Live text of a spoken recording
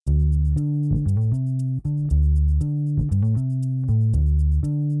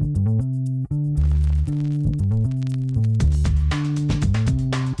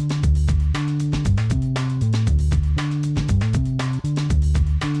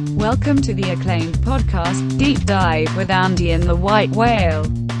Welcome to the acclaimed podcast, Deep Dive with Andy and the White Whale.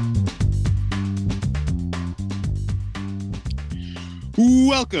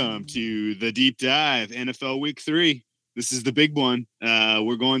 Welcome to the Deep Dive, NFL Week 3. This is the big one.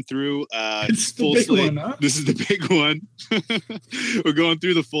 We're going through it's full the big slate. One, huh? This is the big one. We're going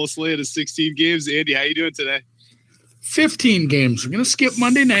through the full slate of 16 games. Andy, how you doing today? 15 games. We're going to skip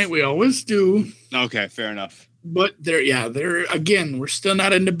Monday night. We always do. Okay, fair enough. But again, we're still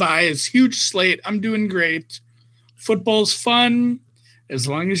not into bye. It's huge slate. I'm doing great. Football's fun as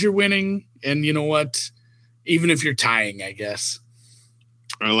long as you're winning. And you know what? Even if you're tying, I guess.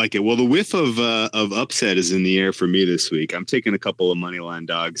 I like it. Well, the whiff of upset is in the air for me this week. I'm taking a couple of moneyline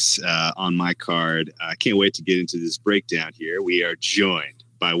dogs on my card. I can't wait to get into this breakdown here. We are joined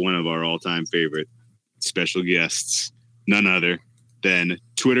by one of our all-time favorite special guests, none other than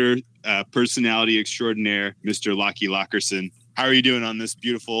Twitter personality extraordinaire, Mr. Lockie Lockerson. How are you doing on this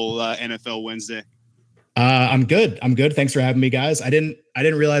beautiful NFL Wednesday? I'm good. Thanks for having me, guys. I didn't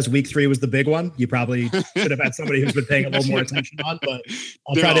realize week 3 was the big one. You probably should have had somebody who's been paying a little more attention on, but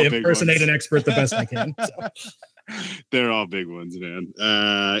I'll try to impersonate an expert the best I can. So. They're all big ones, man.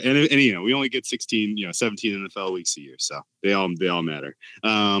 And you know, we only get 17 NFL weeks a year, so they all matter.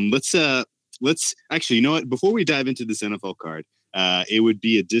 Let's actually, you know what? Before we dive into this NFL card, it would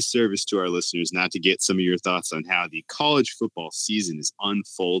be a disservice to our listeners not to get some of your thoughts on how the college football season is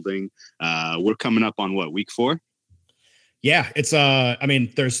unfolding. We're coming up on week 4? Yeah, it's I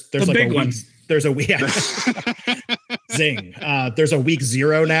mean, there's the like big a one. There's a week. Zing. There's a week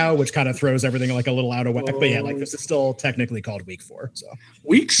 0 now, which kind of throws everything like a little out of whack. But yeah, like this is still technically called week 4. So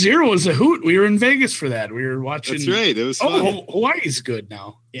week 0 is a hoot. We were in Vegas for that. We were watching. That's right. It was fun. Hawaii's good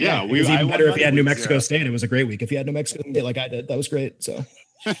now. Yeah, it was even better if you had New Mexico State. It was a great week. If you had New Mexico State like I did, that was great. So.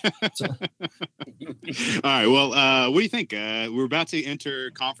 All right. Well, what do you think? We're about to enter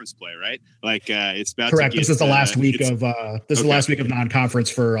conference play, right? Like it's about correct. To get, this is the last week of is the last week of non-conference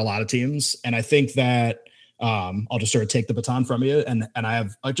for a lot of teams, and I think that I'll just sort of take the baton from you, and I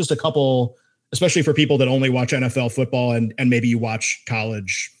have just a couple, especially for people that only watch NFL football and maybe you watch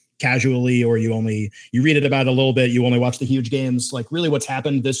college casually, or you read it about a little bit, you only watch the huge games. Like really, what's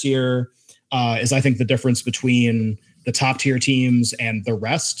happened this year is I think the difference between the top tier teams and the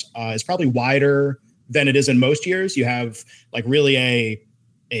rest is probably wider than it is in most years. You have like really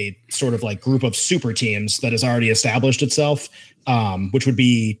a sort of like group of super teams that has already established itself, which would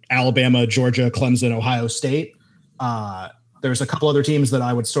be Alabama, Georgia, Clemson, Ohio State. There's a couple other teams that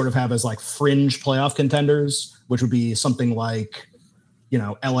I would sort of have as like fringe playoff contenders, which would be something like,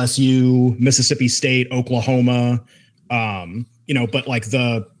 LSU, Mississippi State, Oklahoma, but like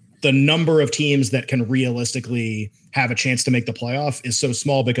the number of teams that can realistically have a chance to make the playoff is so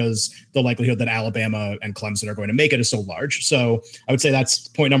small because the likelihood that Alabama and Clemson are going to make it is so large. So I would say that's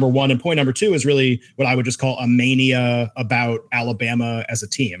point number 1. And point number 2 is really what I would just call a mania about Alabama as a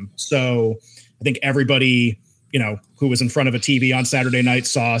team. So I think everybody, who was in front of a TV on Saturday night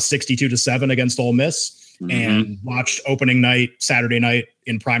saw 62-7 against Ole Miss. Mm-hmm. And watched opening night Saturday night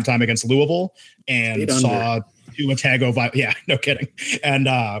in primetime against Louisville and saw Tua Tagovailoa. Yeah, no kidding. And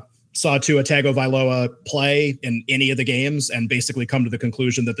saw Tua Tagovailoa play in any of the games and basically come to the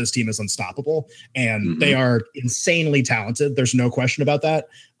conclusion that this team is unstoppable. And they are insanely talented. There's no question about that.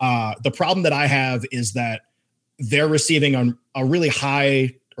 The problem that I have is that they're receiving a really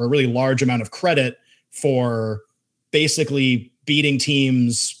high or a really large amount of credit for basically beating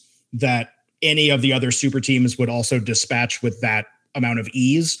teams that any of the other super teams would also dispatch with that amount of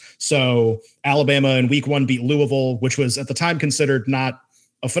ease. So Alabama in week 1 beat Louisville, which was at the time considered not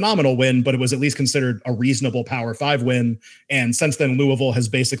a phenomenal win, but it was at least considered a reasonable Power 5 win. And since then, Louisville has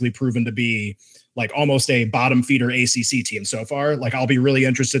basically proven to be like almost a bottom feeder ACC team so far. Like I'll be really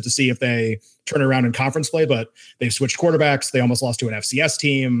interested to see if they turn around in conference play, but they've switched quarterbacks. They almost lost to an FCS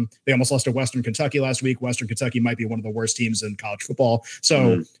team. They almost lost to Western Kentucky last week. Western Kentucky might be one of the worst teams in college football.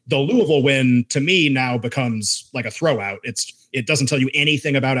 So the Louisville win to me now becomes like a throwout. It doesn't tell you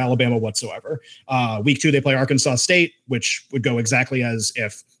anything about Alabama whatsoever. Week 2, they play Arkansas State, which would go exactly as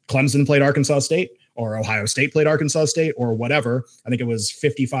if Clemson played Arkansas State or Ohio State played Arkansas State or whatever. I think it was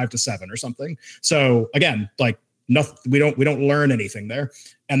 55-7 or something. So again, like nothing, we don't learn anything there.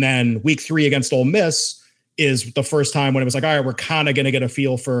 And then week 3 against Ole Miss is the first time when it was like, all right, we're kind of going to get a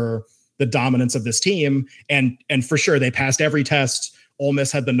feel for the dominance of this team. And for sure, they passed every test. Ole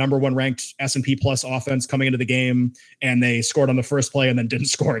Miss had the number 1 ranked S&P Plus offense coming into the game, and they scored on the first play and then didn't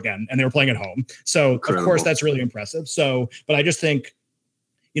score again. And they were playing at home. So Incredible. Of course, that's really impressive. So, but I just think,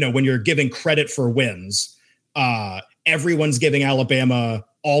 when you're giving credit for wins, everyone's giving Alabama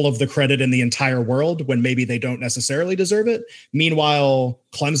all of the credit in the entire world when maybe they don't necessarily deserve it. Meanwhile,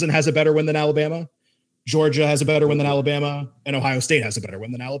 Clemson has a better win than Alabama. Georgia has a better win than Alabama, and Ohio State has a better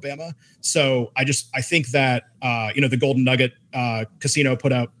win than Alabama. So I think that, the Golden Nugget Casino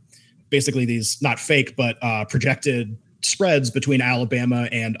put out basically these not fake, but projected spreads between Alabama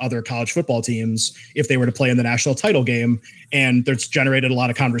and other college football teams if they were to play in the national title game. And that's generated a lot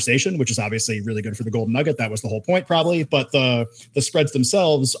of conversation, which is obviously really good for the Golden Nugget. That was the whole point probably. But the spreads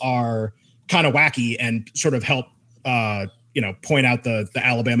themselves are kind of wacky and sort of help, point out the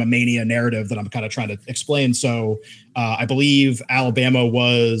Alabama mania narrative that I'm kind of trying to explain. So I believe Alabama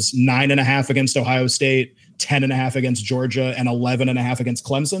was 9.5 against Ohio State, 10.5 against Georgia, and 11.5 against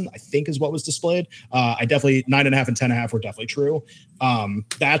Clemson, I think is what was displayed. I definitely 9.5 and 10.5 were definitely true.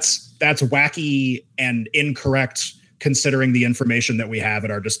 That's wacky and incorrect considering the information that we have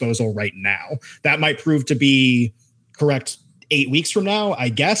at our disposal right now. That might prove to be correct 8 weeks from now, I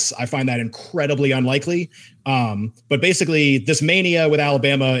guess. I find that incredibly unlikely. But basically, this mania with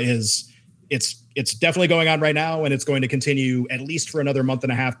Alabama it's definitely going on right now, and it's going to continue at least for another month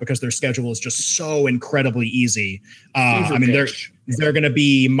and a half because their schedule is just so incredibly easy. They're going to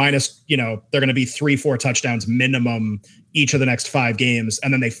be they're going to be 3-4 touchdowns minimum each of the next 5 games.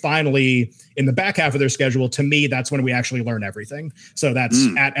 And then they finally, in the back half of their schedule, to me, that's when we actually learn everything. So that's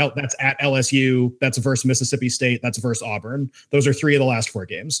at LSU, that's versus Mississippi State, that's versus Auburn. Those are 3 of the last 4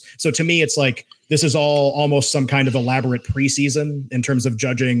 games. So to me, it's like, this is all almost some kind of elaborate preseason in terms of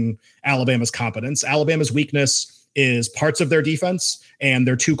judging Alabama's competence. Alabama's weakness is parts of their defense and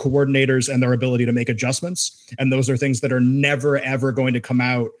their 2 coordinators and their ability to make adjustments. And those are things that are never, ever going to come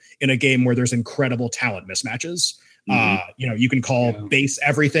out in a game where there's incredible talent mismatches. You can call base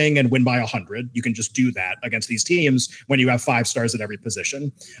everything and win by 100. You can just do that against these teams when you have 5 stars at every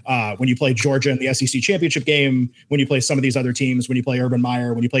position. When you play Georgia in the SEC championship game, when you play some of these other teams, when you play Urban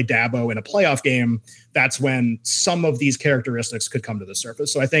Meyer, when you play Dabo in a playoff game, that's when some of these characteristics could come to the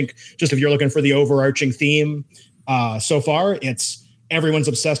surface. So I think just if you're looking for the overarching theme, so far, it's everyone's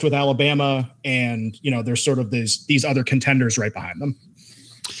obsessed with Alabama, and there's sort of these other contenders right behind them.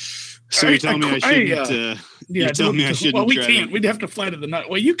 So you're telling me I shouldn't? You're telling me I shouldn't. Well, we can't. We'd have to fly to the nut.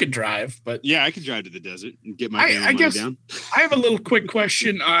 Well, you could drive, but yeah, I could drive to the desert and get my family down. I have a little quick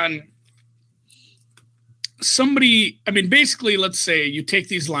question on somebody. I mean, basically, let's say you take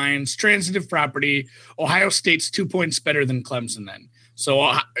these Lions, transitive property. Ohio State's 2 points better than Clemson. Then,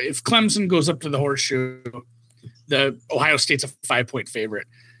 so if Clemson goes up to the horseshoe, the Ohio State's a 5-point favorite.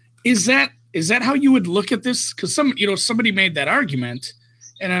 Is that how you would look at this? Because somebody made that argument.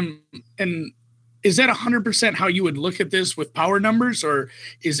 And is that 100% how you would look at this with power numbers, or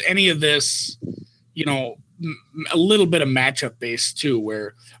is any of this, a little bit of matchup based too,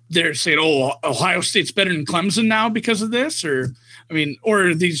 where they're saying, "Oh, Ohio State's better than Clemson now because of this," or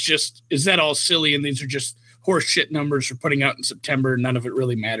are these is that all silly and these are just horse shit numbers for putting out in September? None of it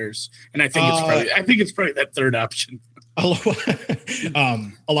really matters, and I think it's probably that third option. A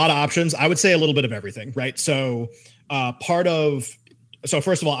lot of options. I would say a little bit of everything, right? So So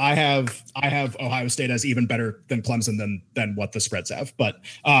first of all, I have Ohio State as even better than Clemson than what the spreads have. But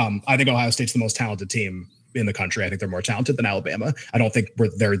I think Ohio State's the most talented team in the country. I think they're more talented than Alabama. I don't think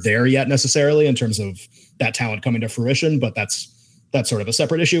they're there yet necessarily in terms of that talent coming to fruition, but that's sort of a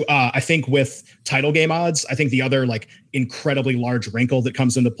separate issue. I think with title game odds, I think the other incredibly large wrinkle that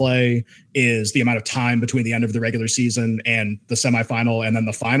comes into play is the amount of time between the end of the regular season and the semifinal and then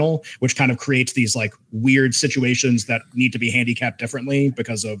the final, which kind of creates these weird situations that need to be handicapped differently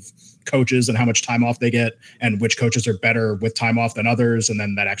because of coaches and how much time off they get and which coaches are better with time off than others. And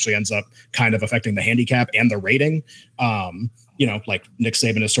then that actually ends up kind of affecting the handicap and the rating. Nick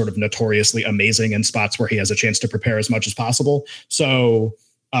Saban is sort of notoriously amazing in spots where he has a chance to prepare as much as possible. So,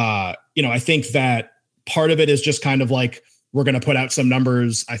 I think that part of it is just kind of we're going to put out some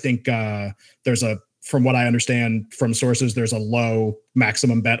numbers. I think from what I understand from sources, there's a low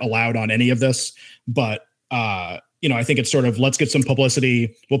maximum bet allowed on any of this. But, I think it's sort of, let's get some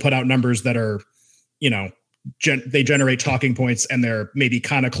publicity. We'll put out numbers that are, they generate talking points and they're maybe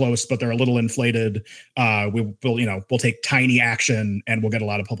kind of close, but they're a little inflated. We'll take tiny action and we'll get a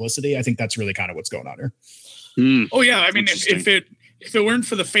lot of publicity. I think that's really kind of what's going on here. Oh yeah. I mean, if it weren't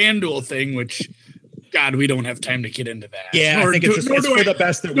for the FanDuel thing, which God, we don't have time to get into that. Yeah. I think it's for the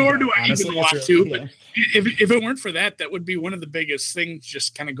best that nor do I even want to, but if it weren't for that, that would be one of the biggest things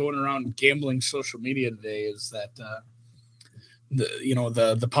just kind of going around gambling social media today is that,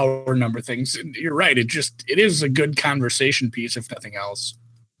 the power number things. And you're right. It is a good conversation piece, if nothing else.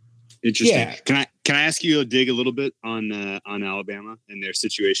 Interesting. Yeah. Can I ask you to dig a little bit on Alabama and their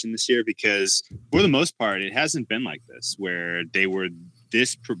situation this year? Because for the most part, it hasn't been like this, where they were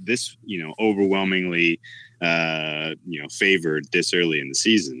this overwhelmingly favored this early in the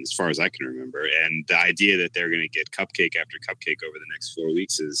season, as far as I can remember. And the idea that they're going to get cupcake after cupcake over the next 4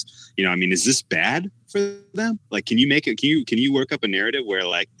 weeks is, is this bad for them? Like, can you work up a narrative where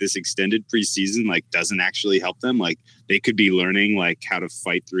like this extended preseason like doesn't actually help them? Like they could be learning like how to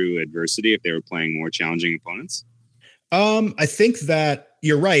fight through adversity if they were playing more challenging opponents. I think that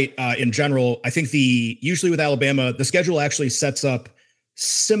you're right. In general, I think usually with Alabama, the schedule actually sets up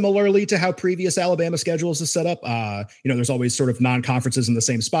similarly to how previous Alabama schedules is set up. There's always sort of non-conferences in the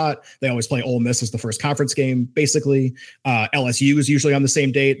same spot. They always play Ole Miss as the first conference game, basically. LSU is usually on the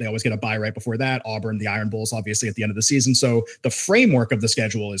same date. They always get a bye right before that. Auburn, the Iron Bulls, obviously at the end of the season. So the framework of the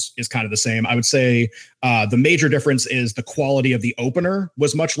schedule is kind of the same. I would say the major difference is the quality of the opener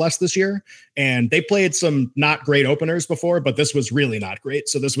was much less this year. And they played some not great openers before, but this was really not great.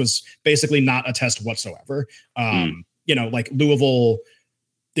 So this was basically not a test whatsoever. Like Louisville,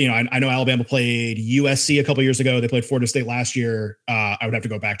 I know Alabama played USC a couple years ago. They played Florida State last year. I would have to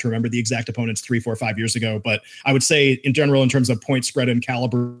go back to remember the exact opponents 3, 4, 5 years ago. But I would say in general, in terms of point spread and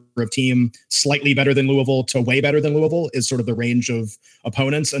caliber of team, slightly better than Louisville to way better than Louisville is sort of the range of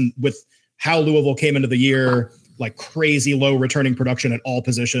opponents. And with how Louisville came into the year, like crazy low returning production at all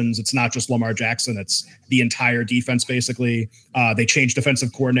positions. It's not just Lamar Jackson. It's the entire defense, basically. They changed defensive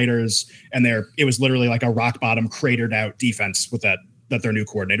coordinators, and it was literally like a rock bottom cratered out defense with that their new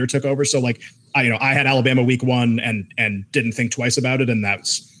coordinator took over. So like, I had Alabama week 1 and didn't think twice about it. And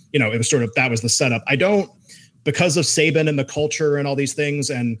that's, it was sort of, that was the setup. Because of Saban and the culture and all these things.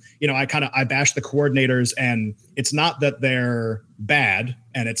 And, I bash the coordinators, and it's not that they're bad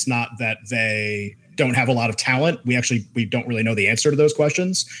and it's not that they don't have a lot of talent. We don't really know the answer to those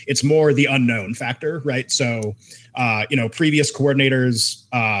questions. It's more the unknown factor, right? So, previous coordinators,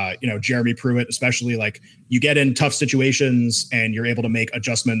 Jeremy Pruitt, especially, like you get in tough situations and you're able to make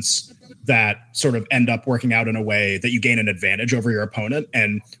adjustments that sort of end up working out in a way that you gain an advantage over your opponent.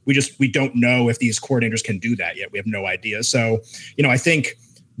 And we don't know if these coordinators can do that yet. We have no idea. So, I think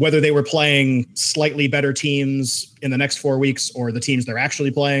whether they were playing slightly better teams in the next 4 weeks or the teams they're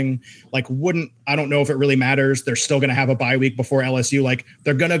actually playing, I don't know if it really matters. They're still going to have a bye week before LSU. Like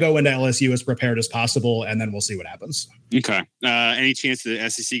they're going to go into LSU as prepared as possible, and then we'll see what happens. Okay. Any chance the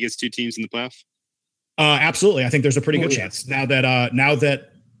SEC gets 2 teams in the playoff? Absolutely. I think there's a pretty good chance now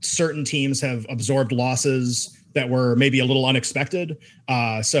that certain teams have absorbed losses that were maybe a little unexpected.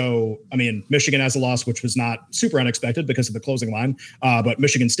 Michigan has a loss, which was not super unexpected because of the closing line. But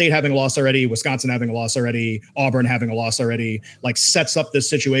Michigan State having a loss already, Wisconsin having a loss already, Auburn having a loss already, like sets up this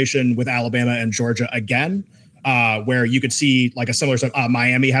situation with Alabama and Georgia again, where you could see like a similar stuff.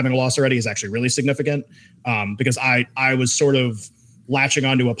 Miami having a loss already is actually really significant because I was sort of latching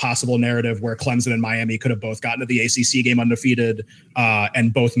onto a possible narrative where Clemson and Miami could have both gotten to the ACC game undefeated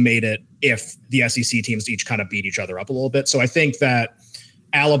and both made it if the SEC teams each kind of beat each other up a little bit. So I think that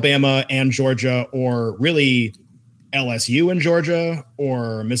Alabama and Georgia, or really LSU and Georgia,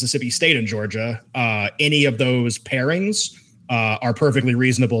 or Mississippi State and Georgia, any of those pairings are perfectly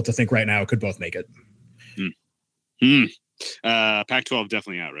reasonable to think right now could both make it. Pac-12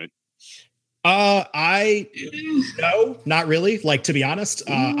 definitely out, right? No, not really. Like, to be honest,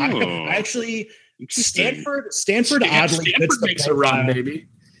 I actually Stanford oddly fits the makes a run, baby.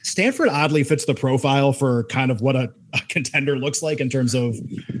 Stanford oddly fits the profile for kind of what a contender looks like in terms of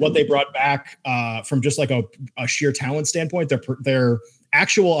what they brought back from just like a sheer talent standpoint. Their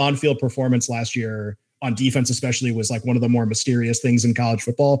actual on-field performance last year on defense especially was like one of the more mysterious things in college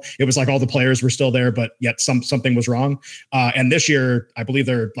football. It was like all the players were still there, but yet something was wrong. And this year, I believe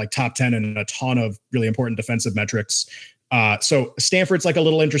they're like top 10 in a ton of really important defensive metrics. So Stanford's like a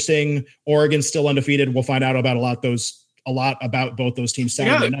little interesting. Oregon's still undefeated. We'll find out about a lot about both those teams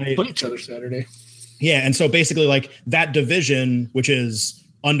Saturday night. Play each other Saturday. Yeah. And so basically like that division, which is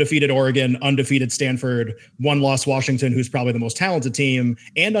undefeated Oregon, undefeated Stanford, 1-loss Washington, who's probably the most talented team,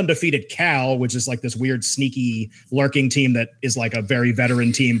 and undefeated Cal, which is like this weird, sneaky, lurking team that is like a very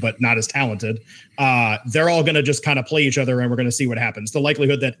veteran team, but not as talented. They're all going to just kind of play each other, and we're going to see what happens. The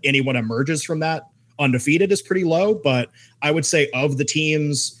likelihood that anyone emerges from that undefeated is pretty low, but I would say of the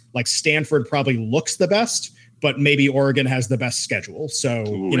teams, like Stanford probably looks the best, but maybe Oregon has the best schedule. So,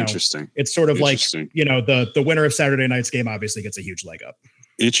 interesting. It's sort of like, the winner of Saturday night's game obviously gets a huge leg up.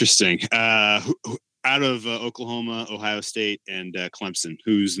 Interesting. Out of Oklahoma, Ohio State, and Clemson,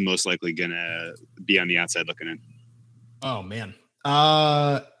 who's the most likely going to be on the outside looking in? Oh, man.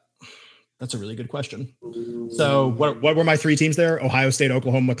 That's a really good question. So what were my 3 teams there? Ohio State,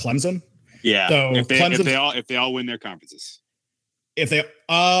 Oklahoma, Clemson? Yeah. So if they all win their conferences. If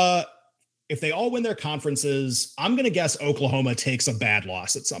if they all win their conferences, I'm going to guess Oklahoma takes a bad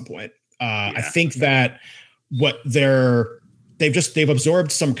loss at some point. I think that they've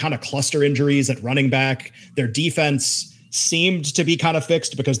absorbed some kind of cluster injuries at running back. Their defense seemed to be kind of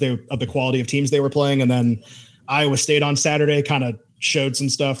fixed because of the quality of teams they were playing. And then Iowa State on Saturday kind of showed some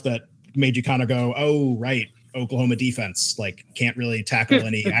stuff that made you kind of go, oh, right. Oklahoma defense, like, can't really tackle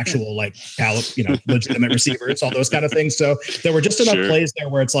any actual legitimate receivers, all those kind of things. So there were just enough plays there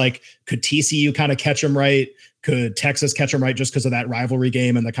where it's like, could TCU kind of catch them right? Could Texas catch them right just because of that rivalry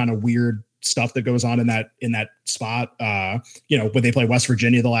game and the kind of weird stuff that goes on in that spot? When they play West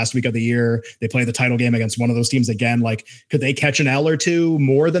Virginia the last week of the year, they play the title game against one of those teams again. Like, could they catch an L or two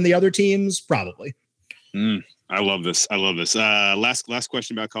more than the other teams? Probably. I love this. Last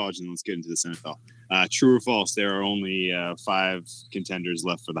question about college, and let's get into this NFL. True or false? There are only 5 contenders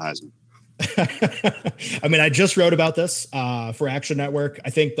left for the Heisman. I mean, I just wrote about this for Action Network. I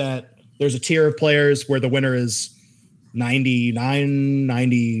think that there's a tier of players where the winner is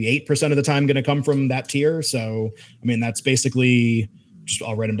 98% of the time going to come from that tier. So, I mean, that's basically just,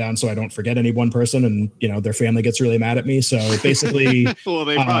 I'll write them down so I don't forget any one person, and their family gets really mad at me. So basically, well,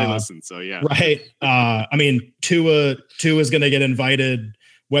 they probably listen. So yeah, right. I mean, Tua is going to get invited.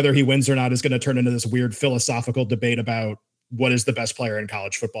 Whether he wins or not is going to turn into this weird philosophical debate about what is the best player in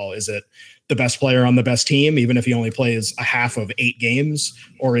college football. Is it the best player on the best team, even if he only plays a half of 8 games,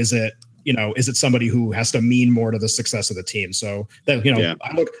 or is it somebody who has to mean more to the success of the team? So that,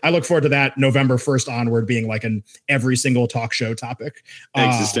 I look forward to that November 1st onward being like an every single talk show topic.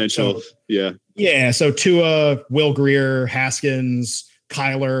 Existential. Yeah. So Tua, Will Grier, Haskins,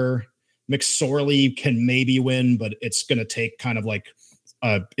 Kyler, McSorley can maybe win, but it's going to take kind of like,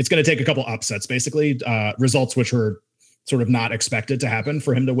 it's going to take a couple upsets, basically, results which were sort of not expected to happen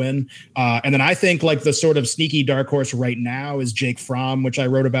for him to win. And then I think like the sort of sneaky dark horse right now is Jake Fromm, which I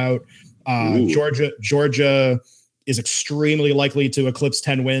wrote about. Georgia is extremely likely to eclipse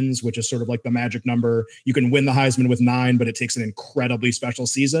 10 wins, which is sort of like the magic number. You can win the Heisman with 9, but it takes an incredibly special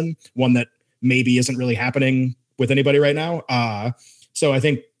season, one that maybe isn't really happening with anybody right now. So I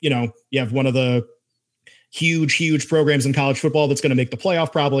think, you have one of the huge programs in college football that's going to make the playoff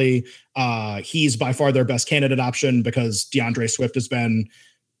probably. He's by far their best candidate option because DeAndre Swift has been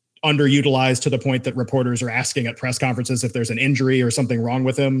underutilized to the point that reporters are asking at press conferences if there's an injury or something wrong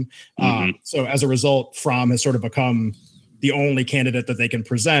with him. So as a result, Fromm has sort of become the only candidate that they can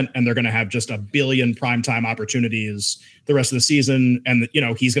present, and they're going to have just a billion primetime opportunities the rest of the season. And,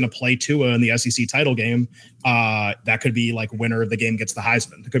 he's going to play Tua in the SEC title game. That could be like winner of the game gets the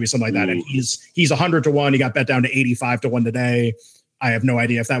Heisman. It could be something like that. And he's 100-1. He got bet down to 85-1 today. I have no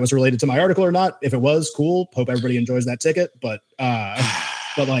idea if that was related to my article or not. If it was, cool. Hope everybody enjoys that ticket. But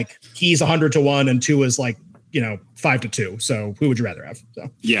like he's 100-1 and Tua is like, 5-2. So who would you rather have?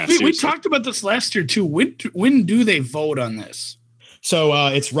 So yeah, we talked about this last year too. When do they vote on this? So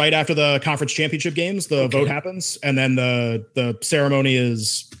it's right after the conference championship games. The vote happens, and then the ceremony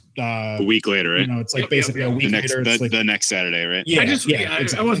is a week later, right? It's like basically a week later. The next Saturday, right? Yeah,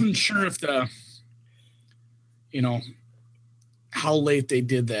 exactly. I wasn't sure if how late they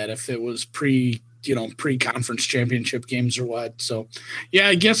did that. If it was pre-conference championship games or what. So yeah,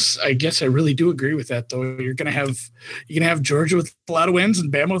 I guess I really do agree with that though. You're going to have Georgia with a lot of wins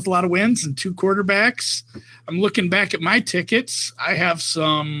and Bama with a lot of wins and 2 quarterbacks. I'm looking back at my tickets. I have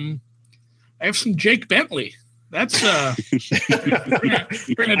some Jake Bentley. That's I think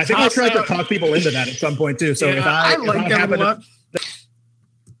I tried to talk people into that at some point too. So if I like that a lot.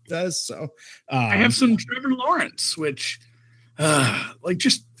 Does so. I have some Trevor Lawrence, which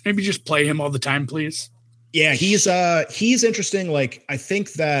maybe just play him all the time, please. Yeah, he's interesting. Like, I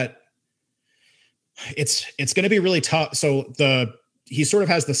think that it's going to be really tough. So he sort of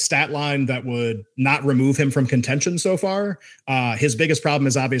has the stat line that would not remove him from contention so far. His biggest problem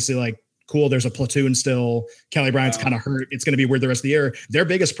is obviously like, cool, there's a platoon still. Kelly Bryant's kind of hurt. It's going to be weird the rest of the year. Their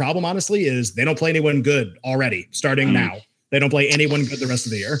biggest problem, honestly, is they don't play anyone good already starting now. They don't play anyone good the rest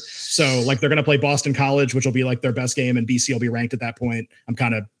of the year. So like they're going to play Boston College, which will be like their best game, and BC will be ranked at that point.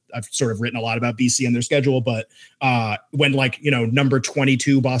 I've sort of written a lot about BC and their schedule, but when number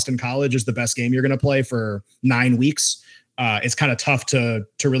 22 Boston College is the best game you're going to play for 9 weeks, it's kind of tough to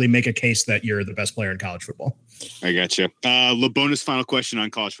really make a case that you're the best player in college football. I gotcha. Bonus final question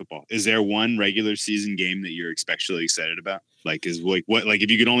on college football. Is there one regular season game that you're especially excited about? Like if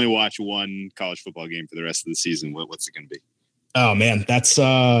you could only watch one college football game for the rest of the season, what's it going to be? Oh man, that's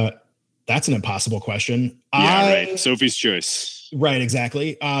an impossible question. Yeah, right. Sophie's choice. Right,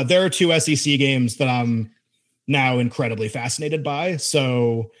 exactly. There are 2 SEC games that I'm now incredibly fascinated by.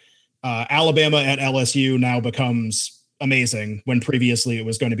 So Alabama at LSU now becomes amazing when previously it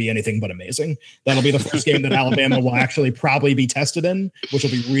was going to be anything but amazing. That'll be the first game that Alabama will actually probably be tested in, which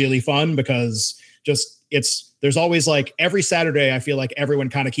will be really fun because there's always like every Saturday, I feel like everyone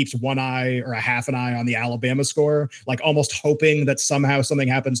kind of keeps one eye or a half an eye on the Alabama score, like almost hoping that somehow something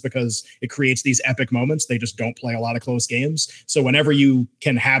happens because it creates these epic moments. They just don't play a lot of close games. So whenever you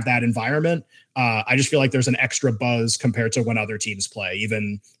can have that environment, I just feel like there's an extra buzz compared to when other teams play,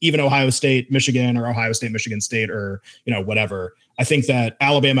 even Ohio State, Michigan, or Ohio State, Michigan State, or, whatever. I think that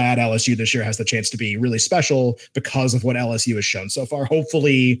Alabama at LSU this year has the chance to be really special because of what LSU has shown so far.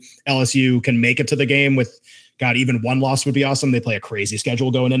 Hopefully LSU can make it to the game with, God, even one loss would be awesome. They play a crazy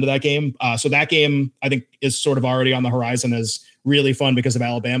schedule going into that game. So that game, I think, is sort of already on the horizon as really fun because of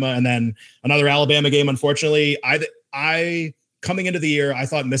Alabama. And then another Alabama game, unfortunately, I coming into the year, I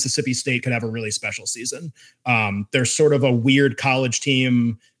thought Mississippi State could have a really special season. They're sort of a weird college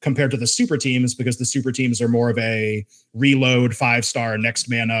team compared to the super teams because the super teams are more of a reload, 5-star, next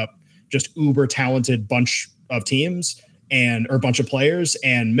man up, just uber talented bunch of teams or bunch of players.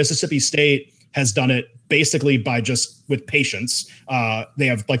 And Mississippi State has done it basically by just with patience. They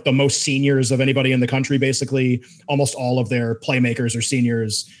have like the most seniors of anybody in the country. Basically, almost all of their playmakers are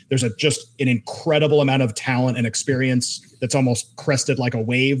seniors. There's just an incredible amount of talent and experience that's almost crested like a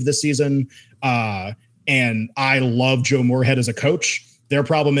wave this season. And I love Joe Moorhead as a coach. Their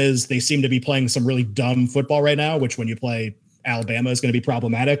problem is they seem to be playing some really dumb football right now, which when you play Alabama is going to be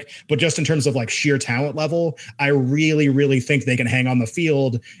problematic, but just in terms of like sheer talent level, I really, really think they can hang on the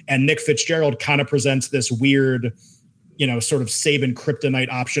field. And Nick Fitzgerald kind of presents this weird, sort of Saban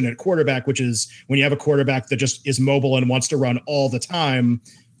kryptonite option at quarterback, which is when you have a quarterback that just is mobile and wants to run all the time.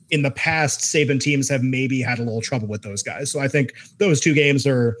 In the past, Saban teams have maybe had a little trouble with those guys. So I think those two games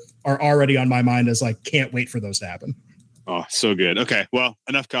are already on my mind as like, can't wait for those to happen. Oh, so good. Okay. Well,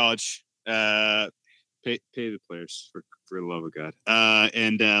 enough college. Pay the players for the love of God.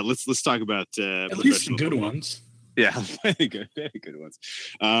 And let's talk about at least some good ones. Yeah, very good ones.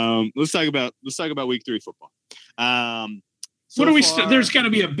 Let's talk about week 3 football. What do we? There's got to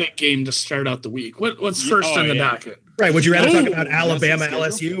be a big game to start out the week. What's first on the docket? Right. Would you rather talk about Alabama,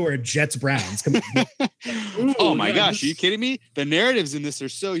 LSU, or Jets, Browns? Come on. Oh my gosh, are you kidding me? The narratives in this are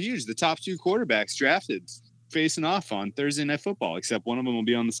so huge. The top 2 quarterbacks drafted facing off on Thursday Night Football, except one of them will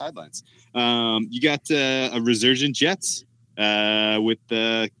be on the sidelines. You got a resurgent Jets with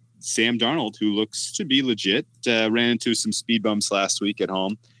Sam Darnold, who looks to be legit. Ran into some speed bumps last week at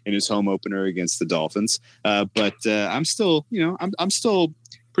home in his home opener against the Dolphins. But I'm still, I'm still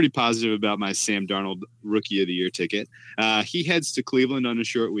pretty positive about my Sam Darnold Rookie of the Year ticket. He heads to Cleveland on a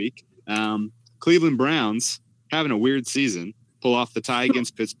short week. Cleveland Browns having a weird season. Pull off the tie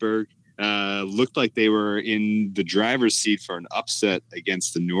against Pittsburgh. Looked like they were in the driver's seat for an upset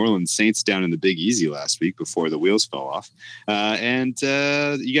against the New Orleans Saints down in the Big Easy last week before the wheels fell off. And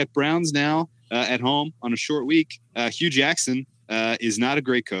you got Browns now at home on a short week. Hugh Jackson is not a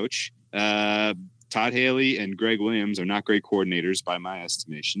great coach. Todd Haley and Greg Williams are not great coordinators by my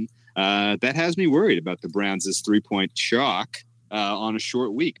estimation. That has me worried about the Browns' 3-point chalk on a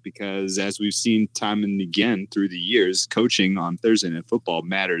short week, because as we've seen time and again through the years, coaching on Thursday Night Football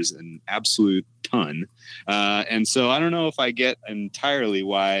matters an absolute ton. And so I don't know if I get entirely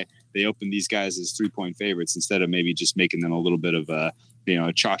why they open these guys as 3-point favorites instead of maybe just making them a little bit of a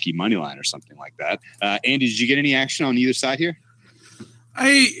chalky money line or something like that. Andy, did you get any action on either side here?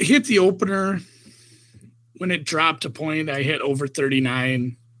 I hit the opener when it dropped a point. I hit over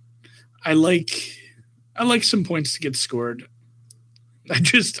 39. I like some points to get scored.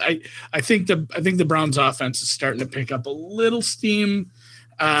 I think the Browns offense is starting to pick up a little steam.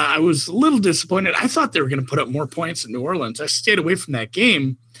 I was a little disappointed. I thought they were going to put up more points in New Orleans. I stayed away from that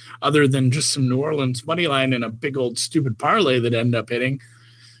game other than just some New Orleans money line and a big old stupid parlay that ended up hitting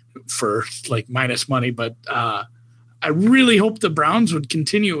for like minus money. But I really hope the Browns would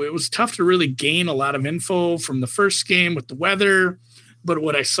continue. It was tough to really gain a lot of info from the first game with the weather. But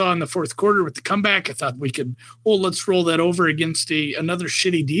what I saw in the fourth quarter with the comeback, I thought we could, let's roll that over against another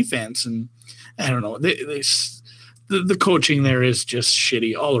shitty defense. And I don't know, the coaching there is just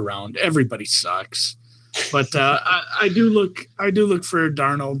shitty all around. Everybody sucks. But I do look for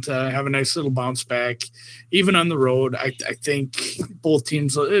Darnold to have a nice little bounce back, even on the road. I think both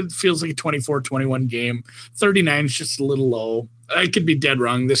teams, it feels like a 24-21 game. 39 is just a little low. I could be dead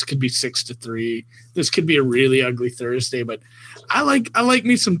wrong. This could be 6-3. This could be a really ugly Thursday, but I like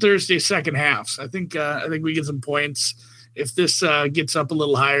me some Thursday second halves. I think we get some points. If this gets up a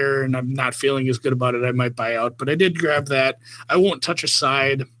little higher and I'm not feeling as good about it, I might buy out. But I did grab that. I won't touch a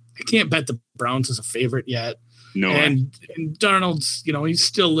side. I can't bet the Browns as a favorite yet. No. And Darnold's, he's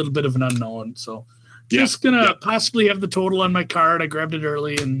still a little bit of an unknown. So Just gonna possibly have the total on my card. I grabbed it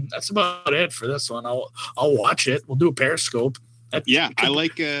early, and that's about it for this one. I'll watch it. We'll do a Periscope. I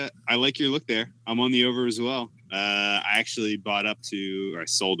like your look there. I'm on the over as well. I actually I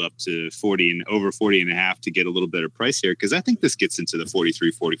sold up to 40 and over 40 and a half to get a little better price here, because I think this gets into the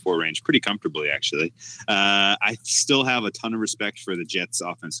 43, 44 range pretty comfortably, actually. I still have a ton of respect for the Jets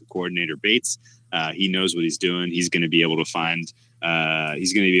offensive coordinator Bates. He knows what he's doing. He's going to be able to find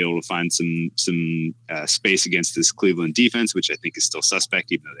some space against this Cleveland defense, which I think is still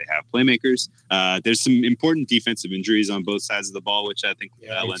suspect, even though they have playmakers. There's some important defensive injuries on both sides of the ball, which I think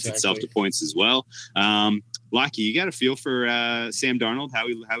lends itself to points as well. Lockie, you got a feel for Sam Darnold,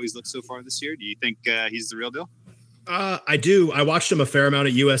 how he's looked so far this year? Do you think he's the real deal? I do. I watched him a fair amount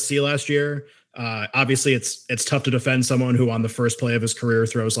at USC last year. Obviously, it's tough to defend someone who on the first play of his career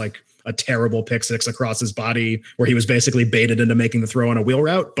throws like a terrible pick six across his body where he was basically baited into making the throw on a wheel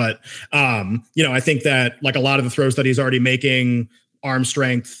route. But, I think that like a lot of the throws that he's already making, arm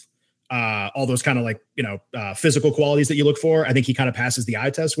strength, all those kind of like, physical qualities that you look for, I think he kind of passes the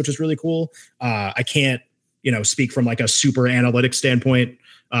eye test, which is really cool. I can't, speak from like a super analytic standpoint,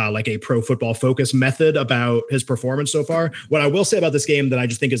 like a Pro Football Focus method about his performance so far. What I will say about this game that I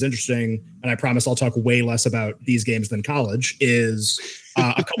just think is interesting, and I promise I'll talk way less about these games than college, is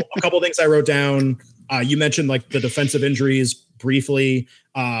a couple things I wrote down. You mentioned like the defensive injuries briefly.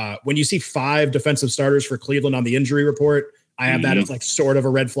 When you see 5 defensive starters for Cleveland on the injury report, I have that as like sort of a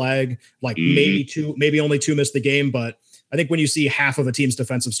red flag. Like maybe only 2 missed the game, but I think when you see half of a team's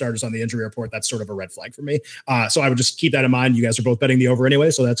defensive starters on the injury report, that's sort of a red flag for me. So I would just keep that in mind. You guys are both betting the over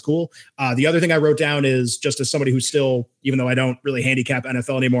anyway, so that's cool. The other thing I wrote down is, just as somebody who's still, even though I don't really handicap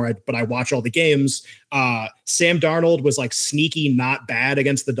NFL anymore, but I watch all the games, Sam Darnold was like sneaky not bad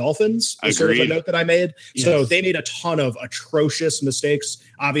against the Dolphins. Sort of a note that I made. Yes. So they made a ton of atrocious mistakes.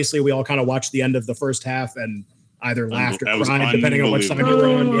 Obviously, we all kind of watched the end of the first half and either laughed or cried, depending on which side you were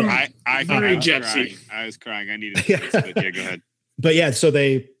on. Yeah. I was crying. I needed this, but go ahead. But yeah, so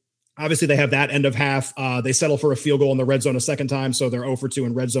they have that end of half. They settle for a field goal in the red zone a second time, so they're 0 for 2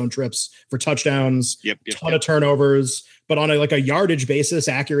 in red zone trips for touchdowns. Ton of turnovers. But on a yardage basis,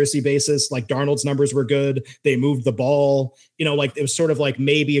 accuracy basis, like Darnold's numbers were good. They moved the ball. It was sort of like,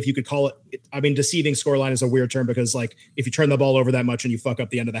 maybe if you could call it, deceiving scoreline is a weird term, because like if you turn the ball over that much and you fuck up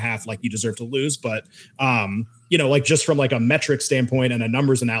the end of the half, like you deserve to lose. But just from like a metric standpoint and a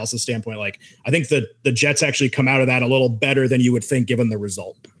numbers analysis standpoint, like I think the Jets actually come out of that a little better than you would think given the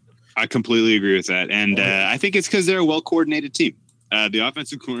result. I completely agree with that. And I think it's because they're a well-coordinated team. The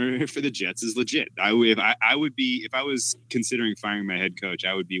offensive coordinator for the Jets is legit. If I was considering firing my head coach,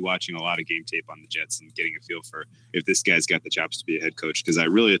 I would be watching a lot of game tape on the Jets and getting a feel for if this guy's got the chops to be a head coach, because I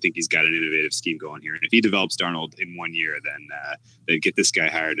really think he's got an innovative scheme going here. And if he develops Darnold in 1 year, then they get this guy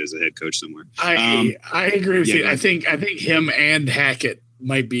hired as a head coach somewhere. I agree with you. I think him and Hackett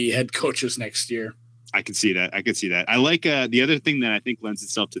might be head coaches next year. I could see that. I like the other thing that I think lends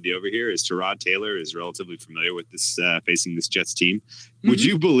itself to the over here is Tyrod Taylor is relatively familiar with this facing this Jets team. Mm-hmm. Would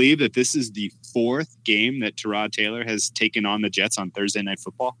you believe that this is the 4th game that Tyrod Taylor has taken on the Jets on Thursday Night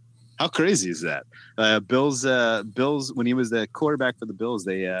Football? How crazy is that? Bills, when he was the quarterback for the Bills,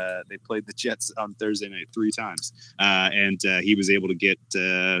 they played the Jets on Thursday night 3 times. And he was able to get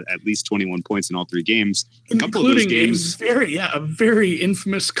at least 21 points in all 3 games. A couple of those games. A very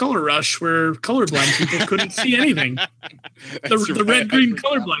infamous color rush where colorblind people couldn't see anything. The red-green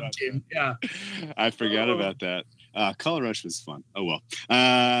colorblind game. Yeah. I forgot about that. Color Rush was fun. Oh, well.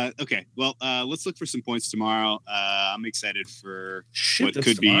 Okay. Well, let's look for some points tomorrow. I'm excited for what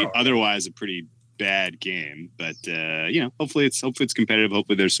could be otherwise a pretty bad game, but hopefully it's competitive.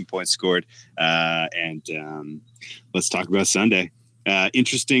 Hopefully there's some points scored. And let's talk about Sunday.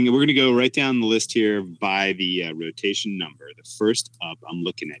 Interesting. We're going to go right down the list here by the rotation number. The first up, I'm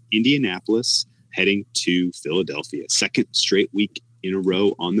looking at Indianapolis heading to Philadelphia. 2nd straight week in a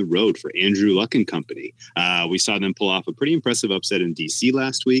row on the road for Andrew Luck and company. We saw them pull off a pretty impressive upset in DC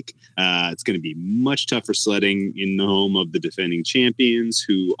last week. It's going to be much tougher sledding in the home of the defending champions,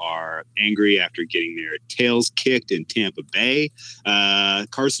 who are angry after getting their tails kicked in Tampa Bay.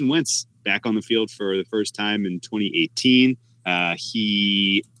 Carson Wentz back on the field for the first time in 2018.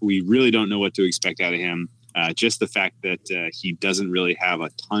 We really don't know what to expect out of him. Just the fact that he doesn't really have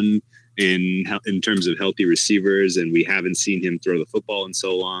a ton in terms of healthy receivers, and we haven't seen him throw the football in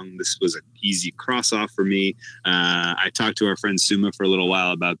so long. This was an easy cross off for me. I talked to our friend Suma for a little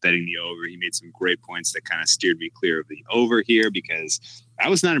while about betting the over. He made some great points that kind of steered me clear of the over here, because I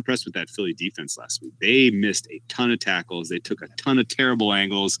was not impressed with that Philly defense last week. They missed a ton of tackles. They took a ton of terrible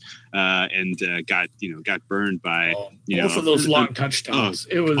angles and got burned by both of those long touchdowns.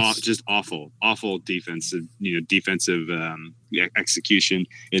 It was just awful defensive execution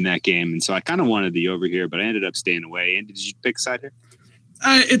in that game. And so I kind of wanted the over here, but I ended up staying away. And did you pick a side here?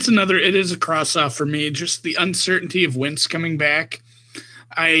 It is a cross off for me. Just the uncertainty of Wentz coming back.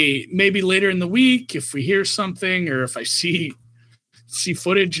 Maybe later in the week, if we hear something or if I see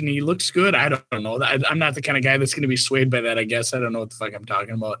footage and he looks good, I don't know. I'm not the kind of guy that's going to be swayed by that, I guess. I don't know what the fuck I'm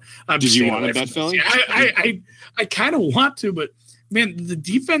talking about. Did you want to bet Philly? I kind of want to, but man, the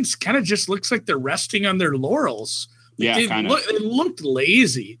defense kind of just looks like they're resting on their laurels. It looked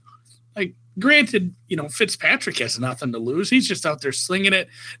lazy. Like, granted, Fitzpatrick has nothing to lose. He's just out there slinging it.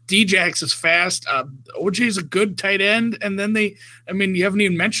 Djax is fast. OJ's a good tight end. And then you haven't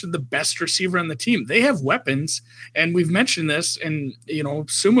even mentioned the best receiver on the team. They have weapons, and we've mentioned this, and,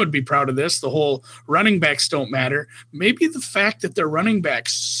 Suma would be proud of this. The whole running backs don't matter. Maybe the fact that their running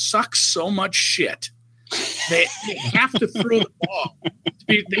backs suck so much shit. They have to throw the ball.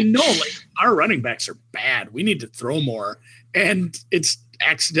 They know, like, our running backs are bad. We need to throw more. And it's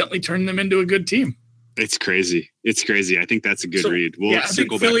accidentally turned them into a good team. It's crazy. I think that's a good read. I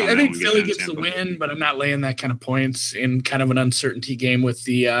think Philly gets the win, but I'm not laying that kind of points in kind of an uncertainty game with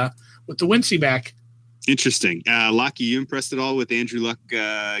the Wincy back. Interesting. Lockie, you impressed at all with Andrew Luck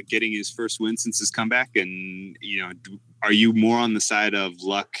getting his first win since his comeback? And, are you more on the side of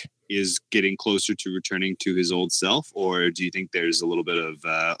Luck is getting closer to returning to his old self, or do you think there's a little bit of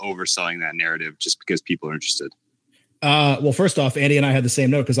overselling that narrative just because people are interested? Well, first off, Andy and I had the same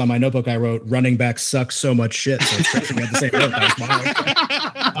note because on my notebook I wrote "running backs suck so much shit." So we had the same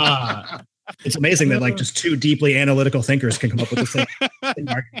note. It's amazing that like just two deeply analytical thinkers can come up with the same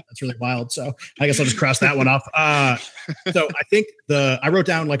argument. That's really wild. So I guess I'll just cross that one off. So I think I wrote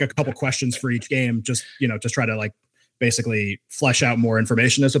down like a couple questions for each game, just try to like basically flesh out more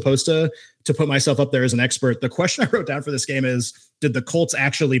information as opposed to put myself up there as an expert. The question I wrote down for this game is, did the Colts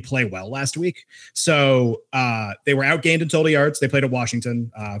actually play well last week? So they were outgained in total yards. They played at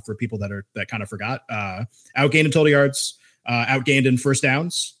Washington for people that kind of forgot. Outgained in total yards, outgained in first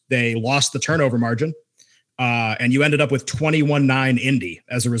downs. They lost the turnover margin. And you ended up with 21-9 Indy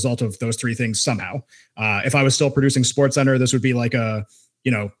as a result of those three things somehow. If I was still producing SportsCenter, this would be like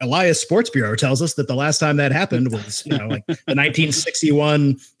Elias Sports Bureau tells us that the last time that happened was, like the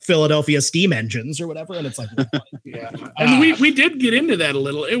 1961 Philadelphia steam engines or whatever. And it's like, yeah. And we did get into that a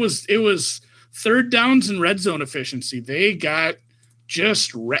little. It was third downs and red zone efficiency. They got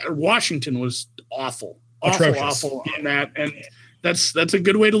Washington was awful on that. And that's a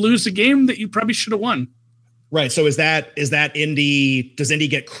good way to lose a game that you probably should have won. Right. So is that Indy? Does Indy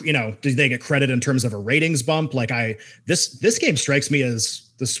get do they get credit in terms of a ratings bump? Like this game strikes me as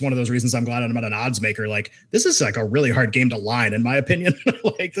this is one of those reasons I'm glad I'm not an odds maker. Like this is like a really hard game to line, in my opinion.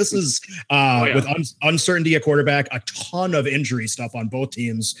 Like this is with uncertainty at quarterback, a ton of injury stuff on both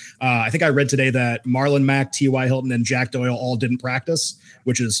teams. I think I read today that Marlon Mack, T.Y. Hilton, and Jack Doyle all didn't practice,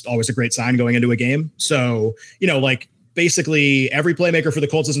 which is always a great sign going into a game. So like. Basically, every playmaker for the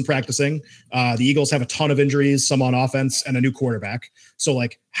Colts isn't practicing. The Eagles have a ton of injuries, some on offense, and a new quarterback. So,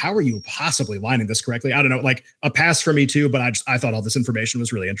 like, how are you possibly lining this correctly? I don't know. Like, a pass for me, too, but I thought all this information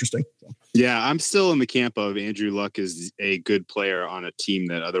was really interesting. Yeah, I'm still in the camp of Andrew Luck is a good player on a team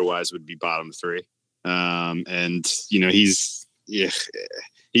that otherwise would be bottom three. And, he's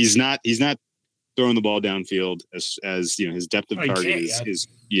not throwing the ball downfield as his depth of target is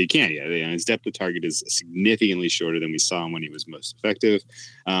you can't. His depth of target is significantly shorter than we saw him when he was most effective.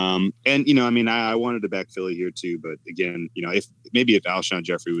 And I wanted to back Philly here too, but again, if Alshon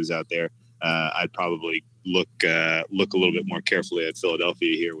Jeffrey was out there, I'd probably look a little bit more carefully at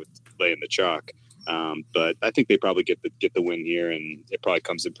Philadelphia here with laying the chalk. But I think they probably get the win here, and it probably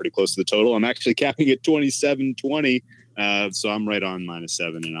comes in pretty close to the total. I'm actually capping it 27-20. So I'm right on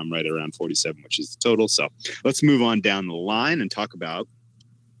 -7, and I'm right around 47, which is the total. So let's move on down the line and talk about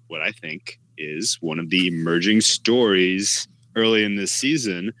what I think is one of the emerging stories early in this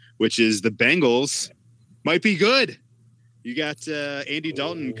season, which is the Bengals might be good. You got Andy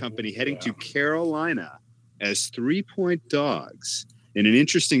Dalton and company heading to Carolina as 3-point dogs in an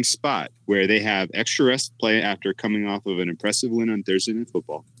interesting spot where they have extra rest play after coming off of an impressive win on Thursday Night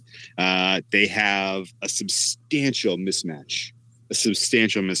Football. They have a substantial mismatch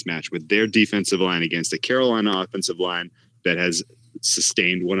with their defensive line against a Carolina offensive line that has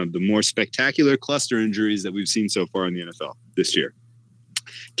sustained one of the more spectacular cluster injuries that we've seen so far in the NFL this year.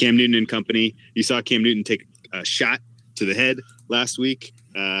 Cam Newton and company, you saw Cam Newton take a shot to the head last week.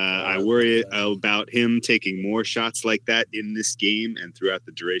 I worry about him taking more shots like that in this game and throughout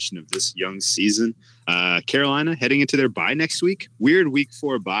the duration of this young season. Carolina heading into their bye next week. Weird week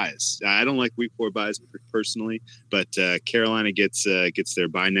 4 buys. I don't like week 4 buys personally, but Carolina gets their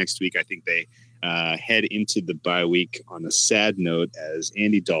bye next week. I think they head into the bye week on a sad note as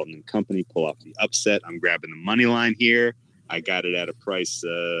Andy Dalton and company pull off the upset. I'm grabbing the money line here. I got it at a price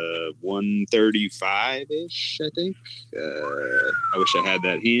 135-ish, I think. I wish I had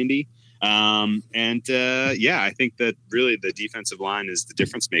that handy. I think that really the defensive line is the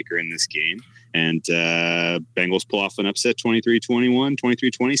difference maker in this game. And Bengals pull off an upset 23-21,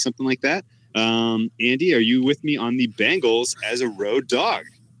 23-20, something like that. Andy, are you with me on the Bengals as a road dog?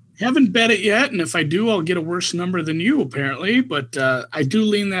 Haven't bet it yet, and if I do, I'll get a worse number than you, apparently. But I do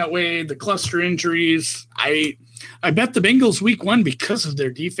lean that way. The cluster injuries, I bet the Bengals week 1 because of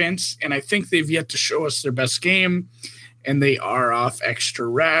their defense, and I think they've yet to show us their best game, and they are off extra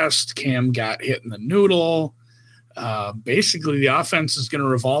rest. Cam got hit in the noodle. Basically, the offense is going to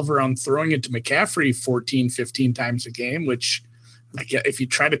revolve around throwing it to McCaffrey 14, 15 times a game, which if you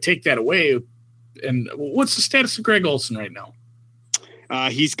try to take that away, and what's the status of Greg Olsen right now?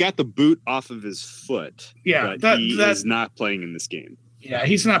 He's got the boot off of his foot. Yeah, but he is not playing in this game. Yeah,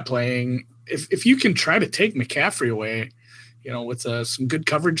 he's not playing. If you can try to take McCaffrey away, with some good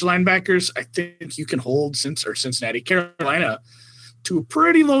coverage linebackers, I think you can hold Cincinnati, Carolina to a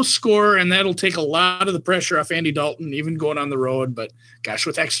pretty low score, and that'll take a lot of the pressure off Andy Dalton, even going on the road. But gosh,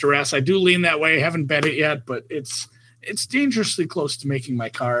 with extra rest, I do lean that way. I haven't bet it yet, but it's dangerously close to making my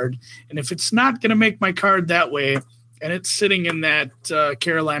card. And if it's not going to make my card that way, and it's sitting in that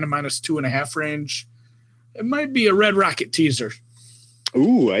Carolina -2.5 range, it might be a Red Rocket teaser.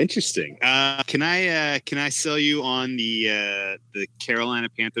 Ooh, interesting. Can I sell you on the Carolina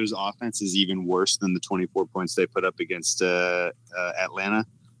Panthers offense is even worse than the 24 points they put up against Atlanta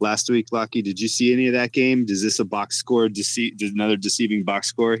last week? Lockie, did you see any of that game? Is this a box score? Another deceiving box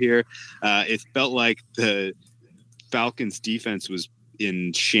score here? It felt like the Falcons defense was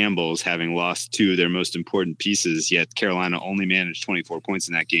in shambles, having lost 2 of their most important pieces, yet Carolina only managed 24 points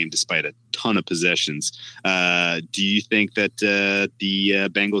in that game despite a ton of possessions. Do you think that the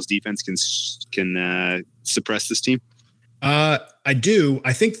Bengals defense can suppress this team? I do.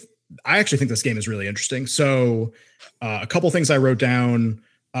 I actually think this game is really interesting. So a couple things I wrote down.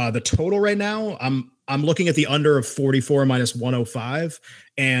 The total right now, I'm looking at the under of 44 -105,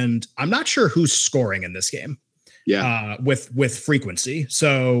 and I'm not sure who's scoring in this game. Yeah. With frequency.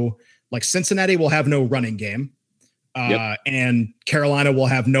 So like Cincinnati will have no running game. And Carolina will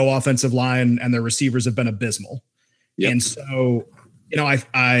have no offensive line, and their receivers have been abysmal. Yep. And so,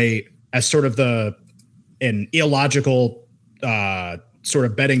 I as sort of an illogical sort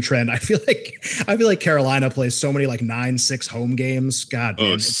of betting trend, I feel like Carolina plays so many like 9-6 home games. God,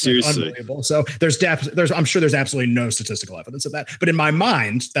 man, seriously, unbelievable. So I'm sure there's absolutely no statistical evidence of that, but in my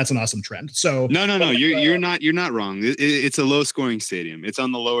mind, that's an awesome trend. So no, you're not wrong. It's a low scoring stadium. It's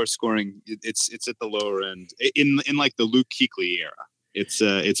on the lower scoring. It's at the lower end in like the Luke Kuechly era.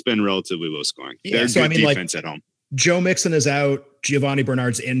 It's been relatively low scoring. Yeah, so good defense at home. Joe Mixon is out. Giovanni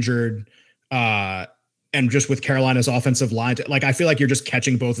Bernard's injured. And just with Carolina's offensive line, I feel like you're just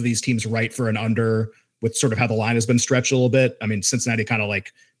catching both of these teams right for an under with sort of how the line has been stretched a little bit. I mean, Cincinnati kind of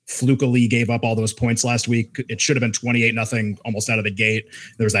like flukily gave up all those points last week. It should have been 28-0 almost out of the gate.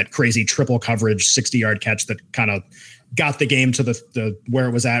 There was that crazy triple coverage 60-yard catch that kind of got the game to the where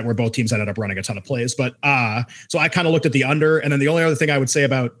it was at, where both teams ended up running a ton of plays. But so I kind of looked at the under. And then the only other thing I would say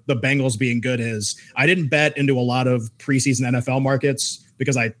about the Bengals being good is I didn't bet into a lot of preseason NFL markets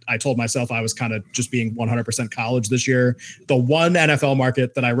because I told myself I was kind of just being 100% college this year. The one NFL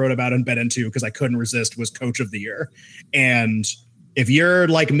market that I wrote about and bet into because I couldn't resist was Coach of the Year. And if you're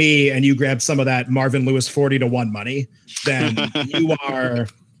like me and you grabbed some of that Marvin Lewis 40-1 money, then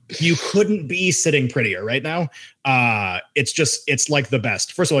you couldn't be sitting prettier right now. It's like the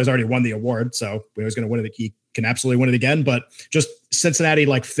best. First of all, he's already won the award, so we was going to win it. He can absolutely win it again, but just Cincinnati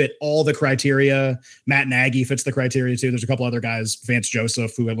fit all the criteria. Matt Nagy fits the criteria too. There's a couple other guys, Vance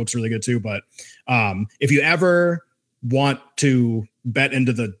Joseph, who looks really good too. But if you ever want to bet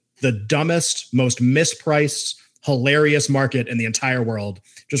into the dumbest, most mispriced, hilarious market in the entire world,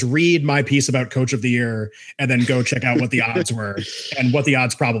 just read my piece about Coach of the Year and then go check out what the odds were and what the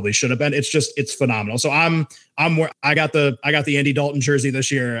odds probably should have been. It's phenomenal. So I got the Andy Dalton jersey this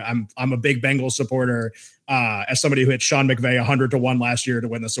year. I'm a big Bengals supporter. As somebody who hit Sean McVay 100-1 last year to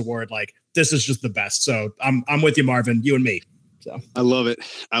win this award, this is just the best. So I'm with you, Marvin, you and me. So I love it.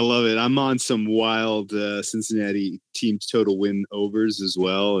 I'm on some wild Cincinnati team total win overs as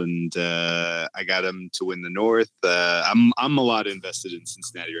well, and I got them to win the North. I'm a lot invested in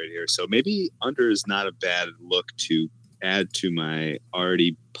Cincinnati right here, so maybe under is not a bad look to add to my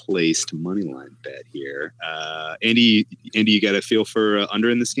already placed money line bet here. Andy, you got a feel for under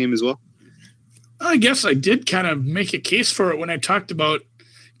in this game as well? I guess I did kind of make a case for it when I talked about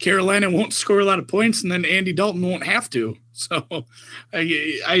Carolina won't score a lot of points, and then Andy Dalton won't have to. So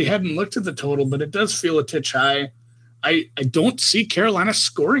I hadn't looked at the total, but it does feel a titch high. I don't see Carolina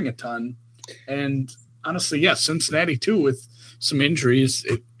scoring a ton. And honestly, Cincinnati too, with some injuries,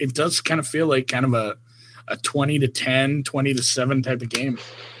 it does kind of feel like kind of a 20-10, 20-7 type of game.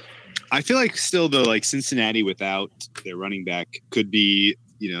 I feel like still though, like Cincinnati without their running back could be,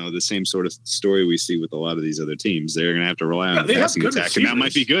 the same sort of story we see with a lot of these other teams. They're going to have to rely on the passing attack, receivers. And that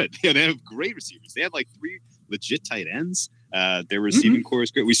might be good. Yeah, they have great receivers. They have like 3 legit tight ends. Their receiving core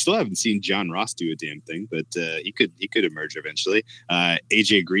is great. We still haven't seen John Ross do a damn thing, but he could emerge eventually.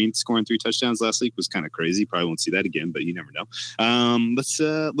 AJ Green scoring 3 touchdowns last week was kind of crazy. Probably won't see that again, but you never know.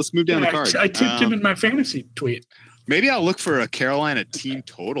 Let's move down the card. I tipped him in my fantasy tweet. Maybe I'll look for a Carolina team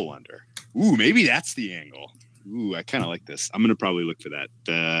total under. Ooh, maybe that's the angle. Ooh, I kind of like this. I'm gonna probably look for that,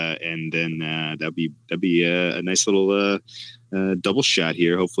 and then that'd be a nice little double shot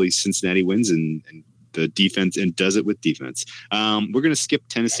here. Hopefully, Cincinnati wins and the defense and does it with defense. We're gonna skip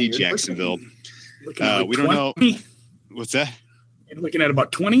Tennessee, Jacksonville. We don't know what's that. You're looking at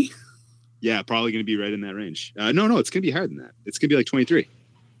about 20. Yeah, probably gonna be right in that range. No, it's gonna be higher than that. It's gonna be like 23.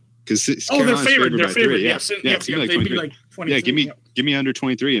 Because they're favored. They're favored. Yeah, it's gonna be like 23. Yeah, give me under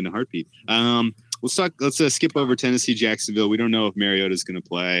 23 in a heartbeat. Let's skip over Tennessee, Jacksonville. We don't know if Mariota's going to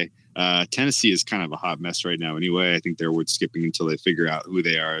play. Tennessee is kind of a hot mess right now anyway. I think they're worth skipping until they figure out who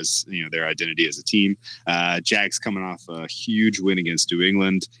they are as, their identity as a team. Jags coming off a huge win against New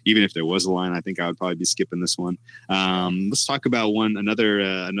England. Even if there was a line, I think I would probably be skipping this one. Let's talk about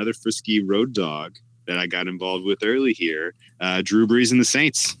another frisky road dog that I got involved with early here. Drew Brees and the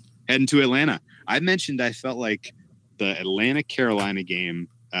Saints heading to Atlanta. I mentioned I felt like the Atlanta-Carolina game,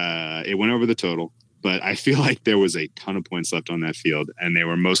 it went over the total, but I feel like there was a ton of points left on that field, and they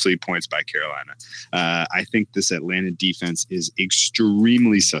were mostly points by Carolina. I think this Atlanta defense is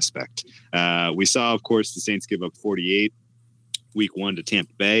extremely suspect. We saw, of course, the Saints give up 48 week 1 to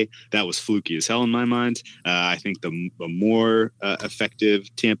Tampa Bay. That was fluky as hell in my mind. I think the more effective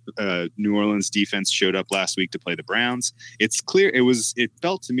New Orleans defense showed up last week to play the Browns. It's clear it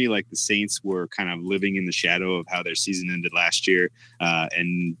felt to me like the Saints were kind of living in the shadow of how their season ended last year.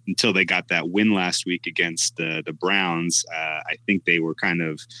 And until they got that win last week against the Browns, I think they were kind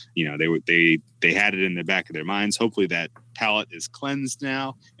of, they had it in the back of their minds. Hopefully that palate is cleansed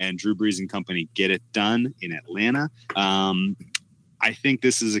now and Drew Brees and company get it done in Atlanta. I think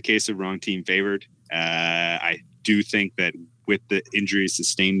this is a case of wrong team favored. I do think that with the injuries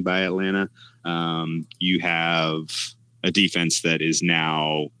sustained by Atlanta, you have a defense that is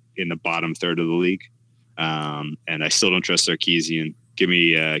now in the bottom third of the league. And I still don't trust Sarkisian. Give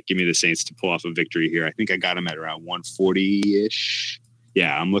me the Saints to pull off a victory here. I think I got them at around 140-ish.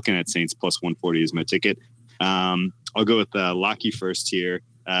 Yeah, I'm looking at Saints plus 140 as my ticket. I'll go with Lockie first here.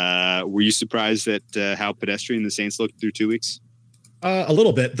 Were you surprised at how pedestrian the Saints looked through 2 weeks? A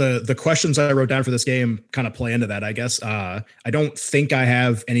little bit. The questions I wrote down for this game kind of play into that, I guess. I don't think I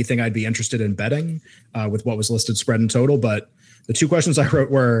have anything I'd be interested in betting with what was listed spread and total, but the 2 questions I wrote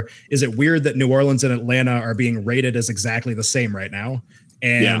were, is it weird that New Orleans and Atlanta are being rated as exactly the same right now?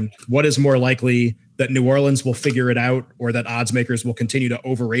 And what is more likely, that New Orleans will figure it out or that odds makers will continue to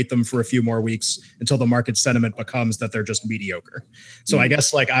overrate them for a few more weeks until the market sentiment becomes that they're just mediocre? So I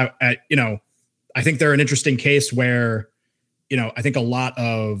guess I think they're an interesting case where, I think a lot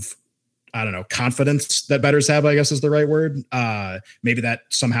of, confidence that bettors have, I guess is the right word. Maybe that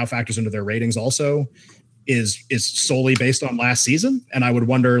somehow factors into their ratings also is solely based on last season. And I would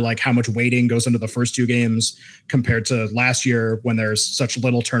wonder how much weighting goes into the first 2 games compared to last year when there's such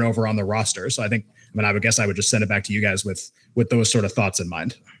little turnover on the roster. So I would guess I would just send it back to you guys with those sort of thoughts in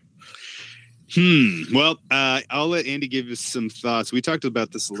mind. Well, I'll let Andy give us some thoughts. We talked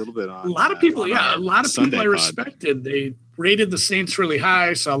about this a little bit on a lot of people. A lot of Sunday people I respected. They rated the Saints really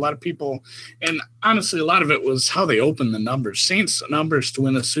high. So a lot of people, and honestly, a lot of it was how they opened the numbers. Saints numbers to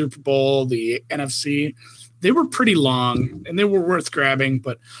win the Super Bowl, the NFC, they were pretty long and they were worth grabbing.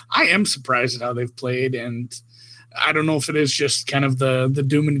 But I am surprised at how they've played, and I don't know if it is just kind of the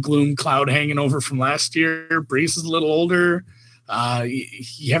doom and gloom cloud hanging over from last year. Brees is a little older.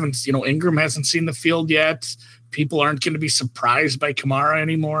 You haven't, Ingram hasn't seen the field yet. People aren't going to be surprised by Kamara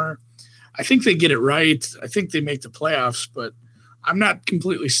anymore. I think they get it right. I think they make the playoffs, but I'm not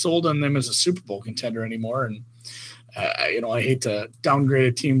completely sold on them as a Super Bowl contender anymore. And, I hate to downgrade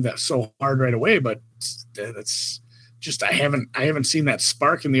a team that's so hard right away, but that's just, I haven't seen that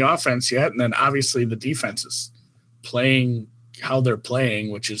spark in the offense yet. And then obviously the defense is playing how they're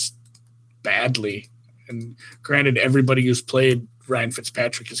playing, which is badly. And granted, everybody who's played Ryan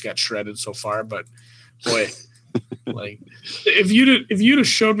Fitzpatrick has got shredded so far, but boy, like if you'd have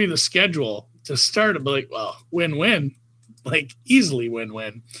showed me the schedule to start, I'd be like, well, win-win, like easily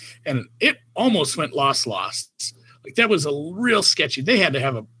win-win. And it almost went loss. Like that was a real sketchy. They had to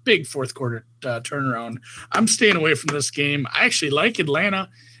have a big fourth quarter turnaround. I'm staying away from this game. I actually like Atlanta.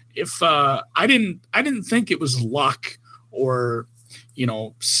 If I didn't think it was luck or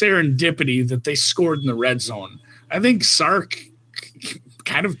serendipity that they scored in the red zone. I think Sark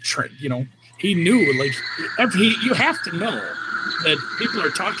kind of he knew, like you have to know that people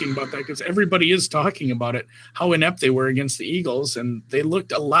are talking about that because everybody is talking about it, how inept they were against the Eagles, and they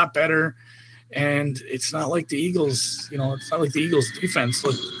looked a lot better. And it's not like the Eagles, it's not like the Eagles defense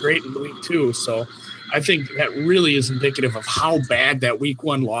looked great in week 2. So I think that really is indicative of how bad that week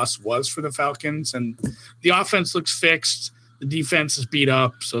 1 loss was for the Falcons. And the offense looks fixed. The defense is beat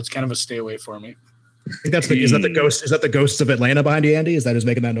up. So it's kind of a stay away for me. I think is that the ghosts of Atlanta behind you, Andy? Is that who's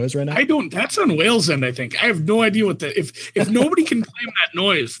making that noise right now? That's on Wales' end, I think. I have no idea if nobody can claim that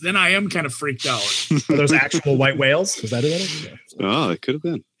noise, then I am kind of freaked out. Are those actual white whales? Is that it? Yeah. Oh, it could have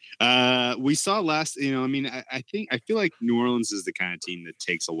been. We saw last, I feel like New Orleans is the kind of team that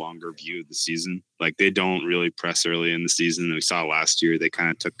takes a longer view of the season. Like they don't really press early in the season. We saw last year, they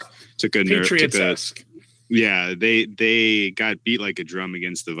kind of took a Patriots-esque. Yeah, they got beat like a drum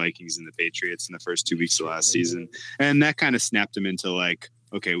against the Vikings and the Patriots in the first 2 weeks of last season. And that kind of snapped them into like,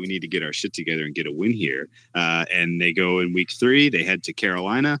 okay, we need to get our shit together and get a win here. And they go in week 3, they head to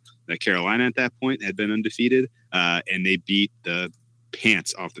Carolina. Carolina at that point had been undefeated. And they beat the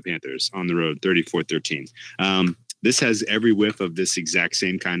pants off the Panthers on the road, 34-13. This has every whiff of this exact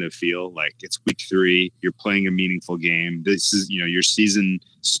same kind of feel. Like it's week 3, you're playing a meaningful game. This is, your season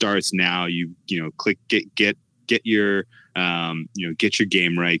starts now. Click, get your, get your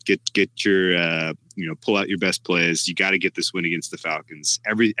game right. Get your, pull out your best plays. You got to get this win against the Falcons.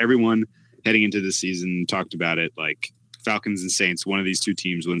 Everyone heading into the season talked about it. Like Falcons and Saints, one of these two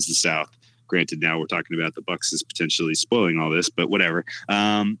teams wins the South. Granted, now we're talking about the Bucs is potentially spoiling all this, but whatever.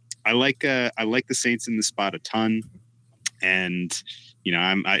 I like the Saints in the spot a ton, and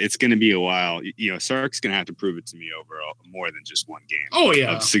it's going to be a while. Sark's going to have to prove it to me over more than just one game. Oh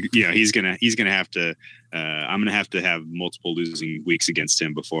yeah, he's gonna have to. I'm going to have multiple losing weeks against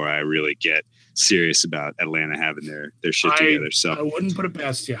him before I really get serious about Atlanta having their shit together. So I wouldn't put it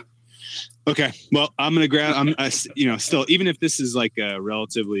past you. Okay, well, I'm gonna grab. Still, even if this is like a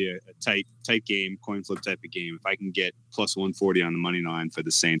relatively a tight game, coin flip type of game, if I can get plus 140 on the money line for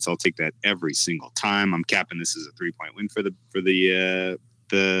the Saints, I'll take that every single time. I'm capping this as a 3-point win for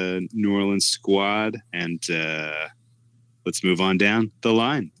the New Orleans squad, and let's move on down the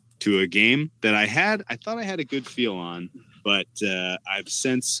line to a game that I thought I had a good feel on, but I've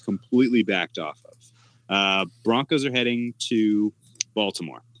since completely backed off of. Broncos are heading to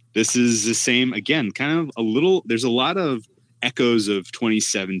Baltimore. This is the same, again, kind of a little, there's a lot of echoes of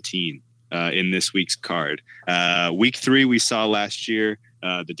 2017 in this week's card. Week 3, we saw last year,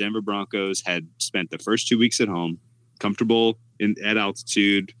 the Denver Broncos had spent the first 2 weeks at home, comfortable at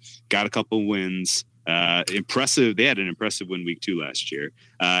altitude, got a couple wins. Impressive. They had an impressive win week 2 last year.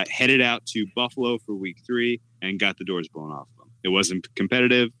 Headed out to Buffalo for week 3 and got the doors blown off them. It wasn't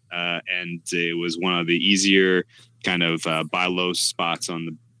competitive, and it was one of the easier kind of buy low spots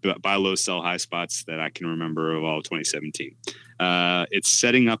buy low, sell high spots that I can remember of all of 2017. It's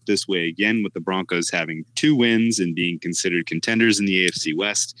setting up this way again with the Broncos having 2 wins and being considered contenders in the AFC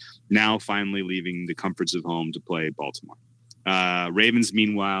West, now finally leaving the comforts of home to play Baltimore. Ravens,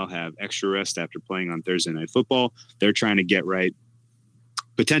 meanwhile, have extra rest after playing on Thursday Night Football. They're trying to get right.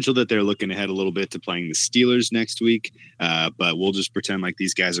 Potential that they're looking ahead a little bit to playing the Steelers next week, but we'll just pretend like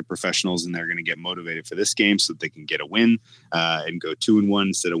these guys are professionals and they're going to get motivated for this game so that they can get a win and go 2-1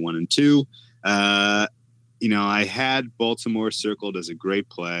 instead of 1-2. I had Baltimore circled as a great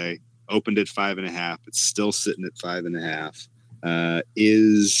play, opened at 5.5. It's still sitting at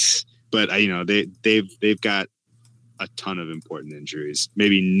 5.5. They've got a ton of important injuries.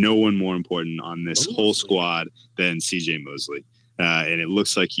 Maybe no one more important on this whole squad than CJ Mosley. And it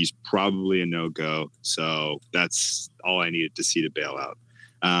looks like he's probably a no-go. So that's all I needed to see to bail out.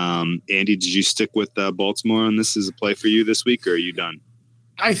 Andy, did you stick with Baltimore on this as a play for you this week, or are you done?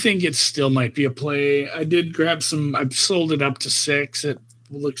 I think it still might be a play. I did grab some. I've sold it up to 6. It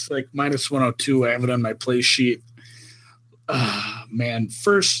looks like minus 102. I have it on my play sheet. man,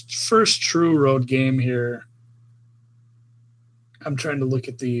 first true road game here. I'm trying to look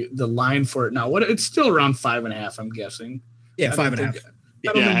at the line for it now. What it's still around 5.5, I'm guessing. Yeah, 5.5.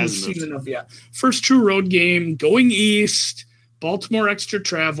 I don't think we've seen enough yet. First true road game, going east, Baltimore extra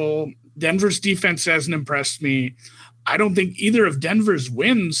travel. Denver's defense hasn't impressed me. I don't think either of Denver's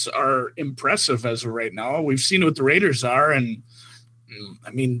wins are impressive as of right now. We've seen what the Raiders are, and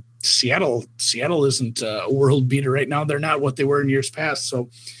I mean, Seattle isn't a world beater right now. They're not what they were in years past. So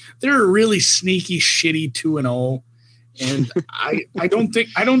they're a really sneaky, shitty 2-0. And I don't think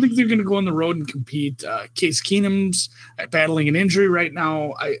they're going to go on the road and compete. Case Keenum's battling an injury right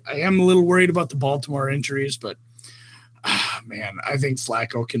now. I am a little worried about the Baltimore injuries, but man, I think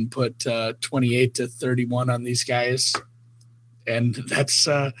Flacco can put 28-31 on these guys. And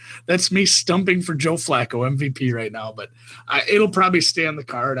that's me stumping for Joe Flacco MVP right now, but it'll probably stay on the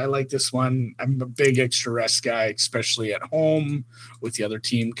card. I like this one. I'm a big extra rest guy, especially at home with the other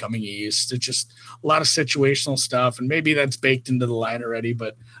team coming east. It's just a lot of situational stuff, and maybe that's baked into the line already.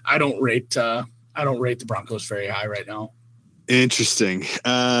 But I don't rate the Broncos very high right now. Interesting.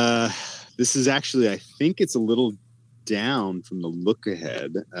 This is actually, I think it's a little down from the look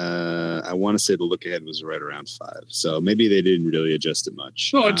ahead. I want to say the look ahead was right around 5, so maybe they didn't really adjust it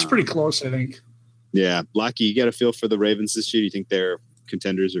much. No, it's pretty close, I think. Yeah, Blocky, you got a feel for the Ravens this year? Do you think they're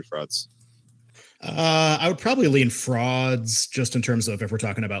contenders or frauds? I would probably lean frauds, just in terms of if we're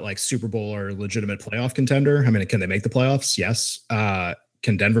talking about like Super Bowl or legitimate playoff contender. I mean, can they make the playoffs? Yes.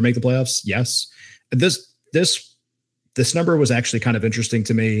 Can Denver make the playoffs? Yes. This number was actually kind of interesting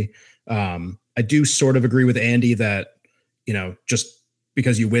to me. I do sort of agree with Andy that, just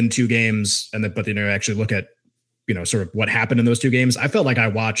because you win 2 games but actually look at, sort of what happened in those 2 games. I felt like I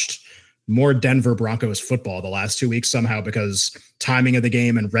watched more Denver Broncos football the last 2 weeks somehow, because timing of the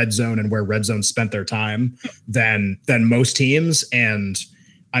game and red zone and where red zone spent their time than most teams. And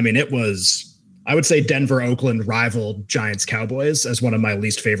I mean, I would say Denver, Oakland rivaled Giants Cowboys as one of my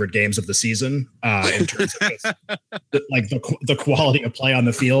least favorite games of the season, in terms of like the quality of play on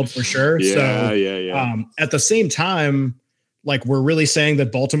the field for sure. Yeah. At the same time, like, we're really saying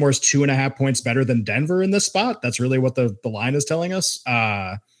that Baltimore's 2.5 points better than Denver in this spot. That's really what the line is telling us.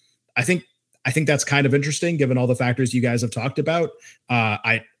 I think that's kind of interesting given all the factors you guys have talked about.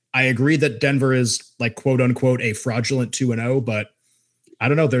 I agree that Denver is, like, quote unquote a fraudulent 2-0, but I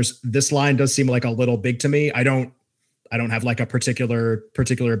don't know. This line does seem like a little big to me. I don't have like a particular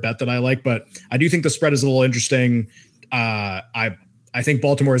bet that I like, but I do think the spread is a little interesting. I think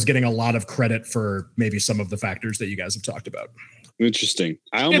Baltimore is getting a lot of credit for maybe some of the factors that you guys have talked about. Interesting.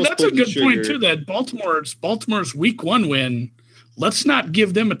 That's a good point too. That Baltimore's week 1 win. Let's not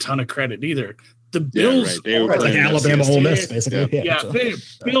give them a ton of credit either. The Bills, They were like Alabama, Ole Miss, basically.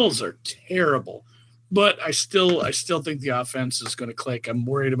 Bills are terrible. But I still think the offense is going to click. I'm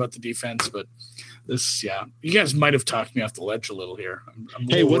worried about the defense, but you guys might have talked me off the ledge a little here.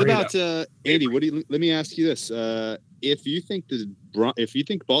 Hey, what about Andy? Let me ask you this: if you think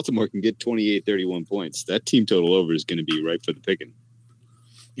Baltimore can get 28-31 points, that team total over is going to be ripe for the picking.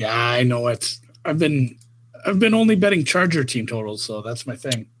 Yeah, I know it. I've been only betting Charger team totals, so that's my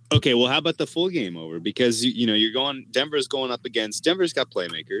thing. Okay, well, how about the full game over? Because Denver's got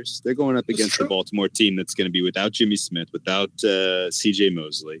playmakers. They're going up against the Baltimore team that's going to be without Jimmy Smith, without CJ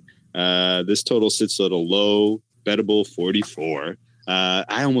Mosley. This total sits a little low, bettable 44.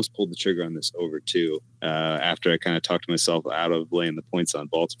 I almost pulled the trigger on this over too, after I kind of talked myself out of laying the points on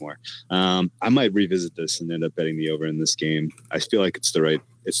Baltimore. I might revisit this and end up betting the over in this game. I feel like it's the right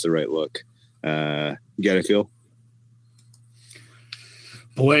look. You got a feel?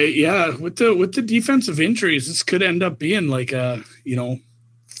 Boy, yeah, with the defensive injuries, this could end up being like a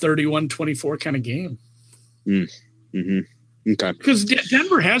 31-24 kind of game. Mm-hmm. Okay. Because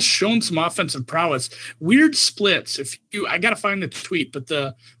Denver has shown some offensive prowess. Weird splits. I got to find the tweet, but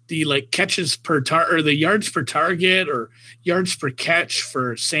the like catches per or the yards per target or yards per catch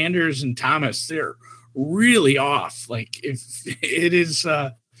for Sanders and Thomas, they're really off. Like if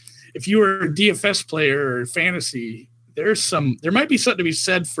you were a DFS player or fantasy, there might be something to be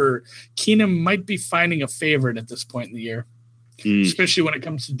said for Keenum might be finding a favorite at this point in the year, especially when it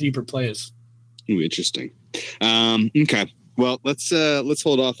comes to deeper plays. Ooh, interesting. Okay. Well, let's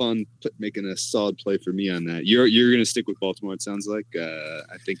hold off on making a solid play for me on that. You're going to stick with Baltimore, it sounds like.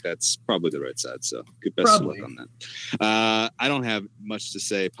 I think that's probably the right side. So good best of luck on that. I don't have much to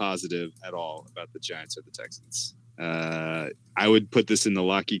say positive at all about the Giants or the Texans. I would put this in the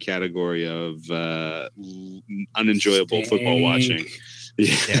Locky category of unenjoyable football watching.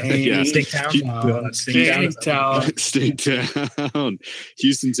 Yeah. Stink town.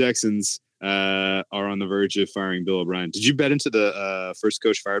 Houston Texans are on the verge of firing Bill O'Brien. Did you bet into the first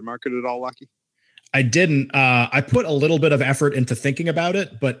coach fired market at all, Lucky? I didn't. I put a little bit of effort into thinking about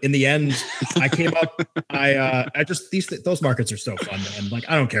it, but in the end, I came up. I just those markets are so fun, man. Like,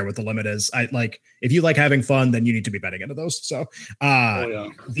 I don't care what the limit is. I like, if you like having fun, then you need to be betting into those. So, I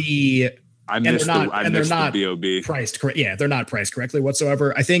missed the BOB priced correct. Yeah, they're not priced correctly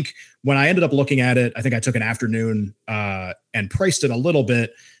whatsoever. I think when I ended up looking at it, I think I took an afternoon and priced it a little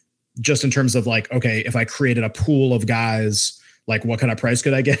bit, just in terms of like, okay, if I created a pool of guys, like what kind of price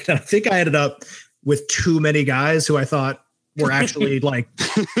could I get? And I think I ended up with too many guys who I thought were actually like,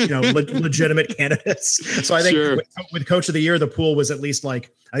 legitimate candidates. So I think with coach of the year, the pool was at least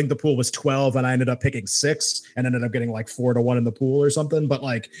like, I think the pool was 12 and I ended up picking 6 and ended up getting like 4-1 in the pool or something. But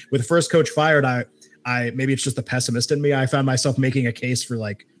like with first coach fired, I maybe it's just the pessimist in me. I found myself making a case for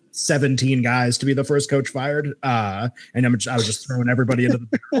like 17 guys to be the first coach fired. And I was just throwing everybody into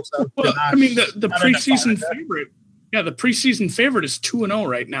the pool. So the preseason favorite. Yeah. The preseason favorite is 2-0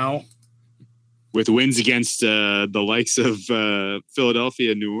 right now, with wins against the likes of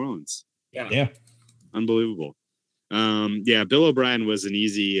Philadelphia and New Orleans. Yeah. Unbelievable. Bill O'Brien was an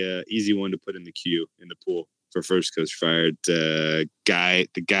easy one to put in the queue in the pool for first coach fired. The guy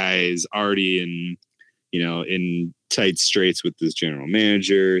is already in tight straits with this general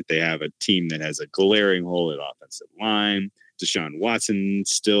manager. They have a team that has a glaring hole at offensive line. Deshaun Watson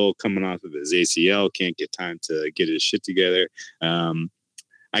still coming off of his ACL, can't get time to get his shit together. I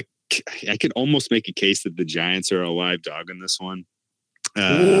could almost make a case that the Giants are a live dog in this one.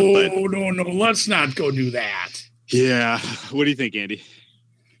 No, let's not go do that. Yeah. What do you think, Andy?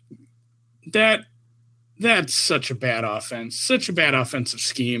 That's such a bad offense, such a bad offensive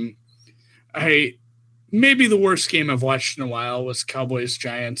scheme. Maybe the worst game I've watched in a while was Cowboys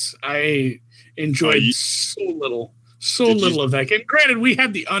Giants. I enjoyed so little of that game. Granted, we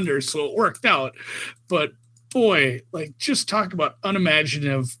had the under, so it worked out, but boy, like, just talk about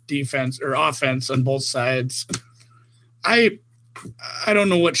unimaginative defense or offense on both sides. I don't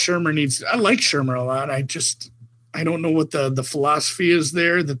know what Shurmur needs. I like Shurmur a lot. I don't know what the philosophy is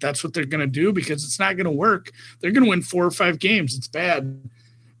there, that's what they're going to do, because it's not going to work. They're going to win 4 or 5 games. It's bad.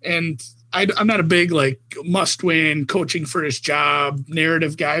 And I'm not a big, like, must win, coaching for his job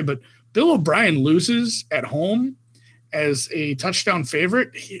narrative guy, but Bill O'Brien loses at home as a touchdown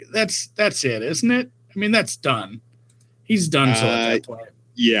favorite. That's it, isn't it? I mean, that's done. He's done so at that point.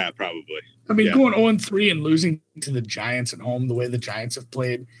 Yeah, probably. I mean, going 0-3 and losing to the Giants at home the way the Giants have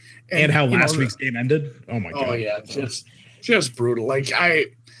played. And how last week's game ended. Oh, my God. Oh, yeah. Just brutal. Like, I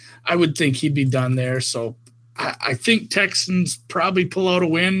would think he'd be done there. So I think Texans probably pull out a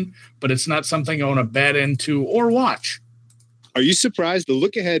win, but it's not something I want to bet into or watch. Are you surprised? The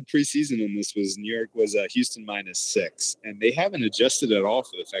look-ahead preseason on this was New York was Houston -6, and they haven't adjusted at all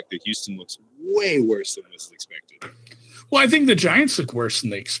for the fact that Houston looks way worse than was expected. Well, I think the Giants look worse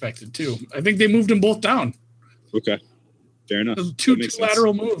than they expected, too. I think they moved them both down. Okay. Fair enough. Two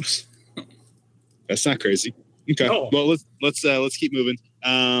lateral moves. That's not crazy. Okay. No. Well, let's keep moving.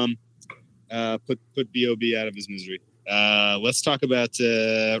 Put B.O.B. out of his misery. Let's talk about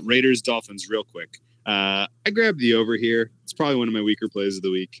Raiders Dolphins real quick. I grabbed the over here. It's probably one of my weaker plays of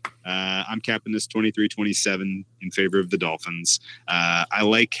the week. I'm capping this 23-27 in favor of the Dolphins. I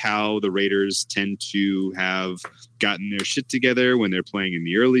like how the Raiders tend to have gotten their shit together when they're playing in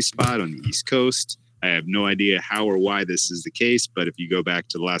the early spot on the East Coast. I have no idea how or why this is the case, but if you go back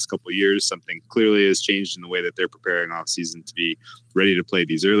to the last couple of years, something clearly has changed in the way that they're preparing off season to be ready to play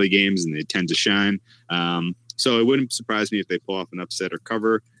these early games, and they tend to shine. So it wouldn't surprise me if they pull off an upset or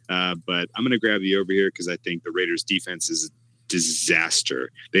cover. But I'm going to grab the over here because I think the Raiders defense is a disaster.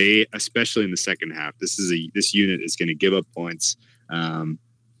 They, especially in the second half, this unit is going to give up points.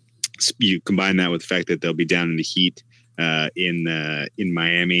 You combine that with the fact that they'll be down in the heat in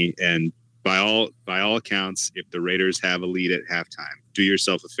Miami, and by all accounts, if the Raiders have a lead at halftime, do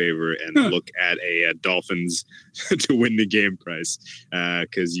yourself a favor and look at a Dolphins to win the game price,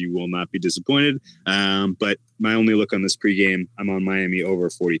 because you will not be disappointed. But my only look on this pregame, I'm on Miami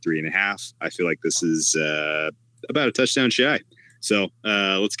over 43.5. I feel like this is about a touchdown shy. So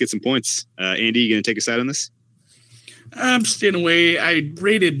let's get some points. Andy, you going to take a side on this? I'm staying away. I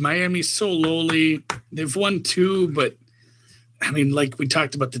rated Miami so lowly. They've won 2, but I mean, like we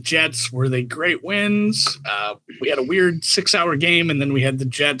talked about the Jets, were they great wins? We had a weird 6-hour game, and then we had the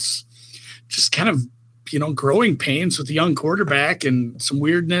Jets just kind of, growing pains with the young quarterback and some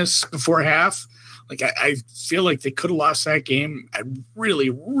weirdness before half. Like, I feel like they could have lost that game. I really,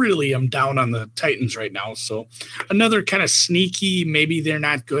 really am down on the Titans right now. So another kind of sneaky, maybe they're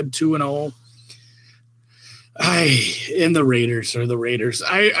not good 2-0. The Raiders are the Raiders.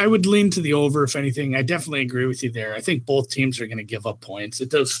 I would lean to the over, if anything. I definitely agree with you there. I think both teams are going to give up points. It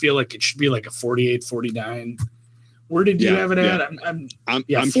does feel like it should be like a 48-49. Where did you have it at?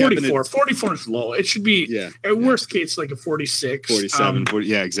 I'm 44. 44 is low. It should be, at worst case, like a 46. 47, 40.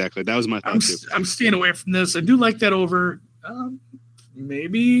 Yeah, exactly. That was my thought, too. I'm staying away from this. I do like that over.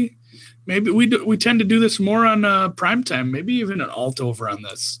 Maybe we tend to do this more on primetime. Maybe even an alt over on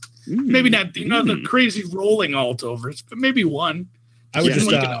this. Maybe not the crazy rolling alt overs, but maybe one. I would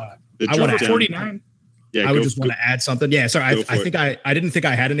just I want 49. Yeah, I would just want to add something. Yeah, sorry. I think I didn't think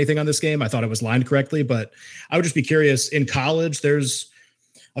I had anything on this game. I thought it was lined correctly, but I would just be curious. In college, there's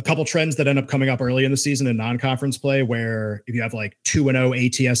a couple trends that end up coming up early in the season in non-conference play, where if you have like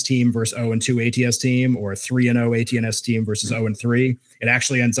 2-0 ATS team versus 0-2 ATS team, or 3-0 ATS team versus 0-3, it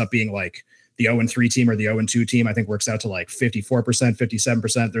actually ends up being like the 0-3 team or the 0-2 team. I think works out to like 54%,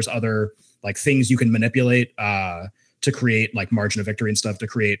 57%. There's other like things you can manipulate to create like margin of victory and stuff to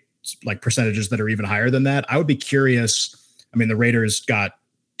create like percentages that are even higher than that. I would be curious. I mean, the Raiders got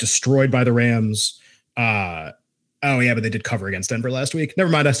destroyed by the Rams. But they did cover against Denver last week.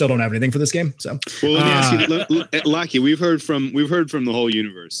 Never mind. I still don't have anything for this game. So, well, let me ask you, Lockie, we've heard from the whole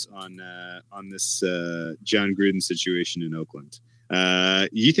universe on this John Gruden situation in Oakland.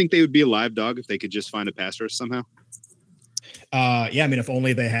 You think they would be a live dog if they could just find a pass rush somehow? I mean, if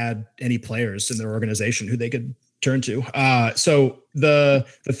only they had any players in their organization who they could turn to. So the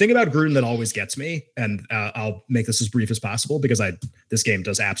thing about Gruden that always gets me, and I'll make this as brief as possible because this game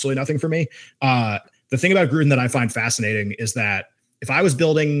does absolutely nothing for me. The thing about Gruden that I find fascinating is that if I was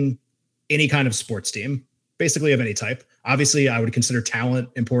building any kind of sports team, basically of any type, obviously I would consider talent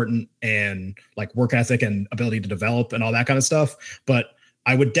important and like work ethic and ability to develop and all that kind of stuff. But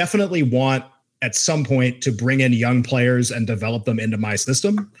I would definitely want at some point to bring in young players and develop them into my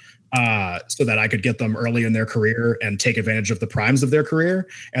system. So that I could get them early in their career and take advantage of the primes of their career.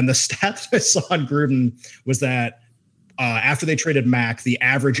 And the stats I saw on Gruden was that after they traded Mack, the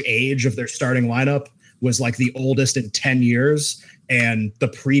average age of their starting lineup was like the oldest in 10 years. And the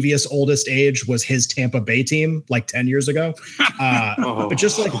previous oldest age was his Tampa Bay team like 10 years ago. But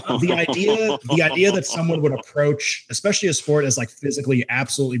just like the idea that someone would approach, especially a sport as like physically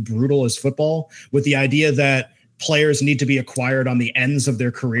absolutely brutal as football, with the idea that players need to be acquired on the ends of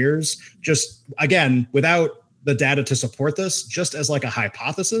their careers, just again, without the data to support this, just as like a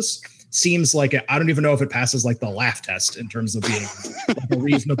hypothesis, seems like I don't even know if it passes like the laugh test in terms of being like a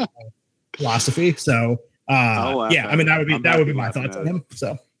reasonable philosophy. So I mean, that would be my thoughts on him.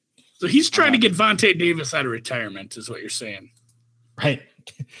 So he's trying to get Vontae Davis out of retirement, is what you're saying, right?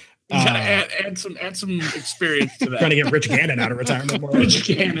 You gotta add some experience to that. Trying to get Rich Gannon out of retirement. Rich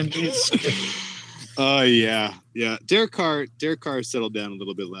Gannon is. Oh yeah. Derek Carr settled down a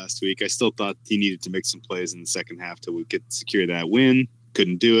little bit last week. I still thought he needed to make some plays in the second half to secure that win.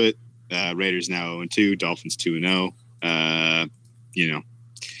 Couldn't do it. Raiders now 0-2, Dolphins 2-0.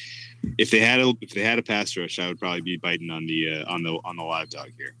 If they had a pass rush, I would probably be biting on the live dog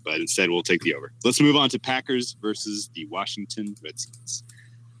here. But instead, we'll take the over. Let's move on to Packers versus the Washington Redskins.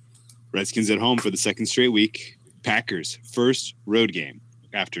 Redskins at home for the second straight week. Packers first road game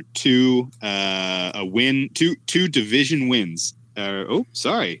after two division wins.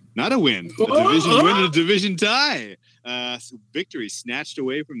 Not a win. A division win and a division tie. So victory snatched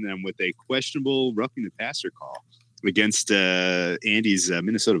away from them with a questionable roughing the passer call against Andy's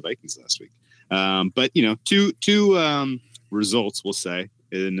Minnesota Vikings last week. But two results, we'll say,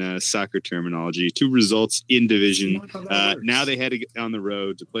 in soccer terminology, two results in division. Now they had to get on the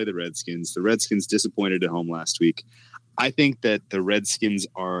road to play the Redskins. The Redskins disappointed at home last week. I think that the Redskins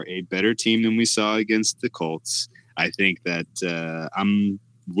are a better team than we saw against the Colts. I think that I'm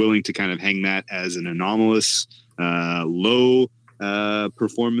willing to kind of hang that as an anomalous low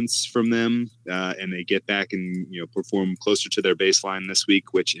performance from them, and they get back and perform closer to their baseline this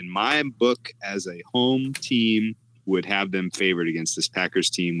week, which in my book as a home team would have them favored against this Packers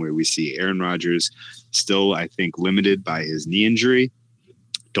team, where we see Aaron Rodgers still, I think, limited by his knee injury.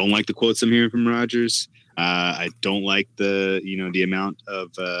 Don't like the quotes I'm hearing from Rodgers. I don't like the amount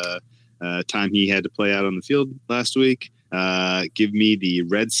of time he had to play out on the field last week. Give me the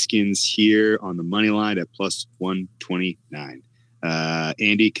Redskins here on the money line at plus 129.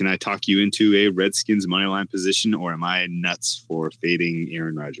 Andy, can I talk you into a Redskins money line position, or am I nuts for fading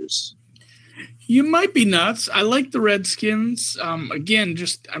Aaron Rodgers? You might be nuts. I like the Redskins. Again,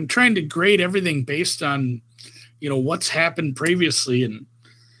 I'm trying to grade everything based on, what's happened previously. And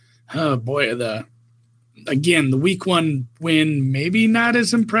the week one win, maybe not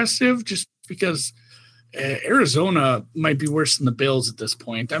as impressive, just because Arizona might be worse than the Bills at this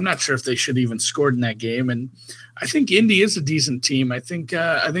point. I'm not sure if they should even scored in that game. And I think Indy is a decent team. I think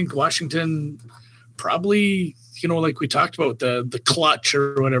Washington probably, like we talked about the clutch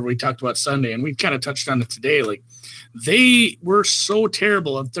or whatever we talked about Sunday, and we kind of touched on it today. Like they were so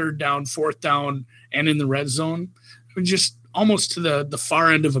terrible on third down, fourth down, and in the red zone. Just almost to the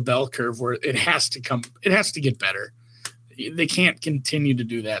far end of a bell curve where it has to get better. They can't continue to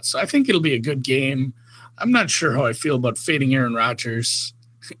do that. So I think it'll be a good game. I'm not sure how I feel about fading Aaron Rodgers.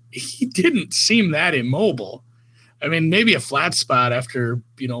 He didn't seem that immobile. I mean, maybe a flat spot after,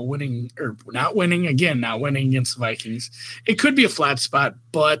 winning or not winning against the Vikings. It could be a flat spot,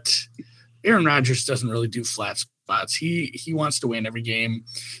 but Aaron Rodgers doesn't really do flat spots. He wants to win every game.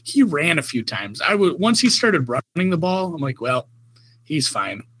 He ran a few times. Once he started running the ball, I'm like, well, he's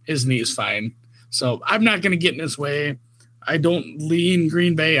fine. His knee is fine. So I'm not going to get in his way. I don't lean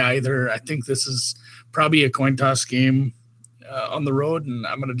Green Bay either. I think this is probably a coin toss game on the road, and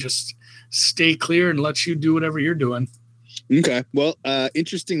I'm going to just stay clear and let you do whatever you're doing. Okay. Well,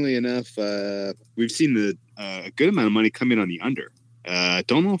 interestingly enough, we've seen a good amount of money come in on the under.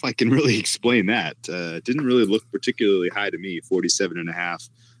 Don't know if I can really explain that. Didn't really look particularly high to me,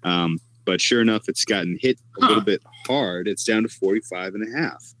 47.5. But sure enough, it's gotten hit a little bit hard. It's down to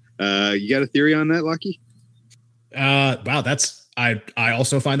 45.5. You got a theory on that, Lucky? Wow, I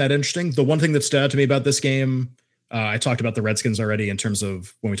also find that interesting. The one thing that stood out to me about this game, I talked about the Redskins already in terms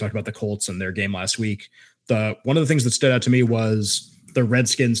of when we talked about the Colts and their game last week. One of the things that stood out to me was the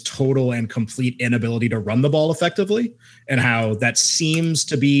Redskins' total and complete inability to run the ball effectively, and how that seems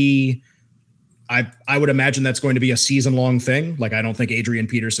to be, I would imagine that's going to be a season-long thing. Like, I don't think Adrian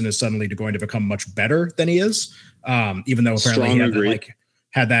Peterson is suddenly going to become much better than he is, even though apparently he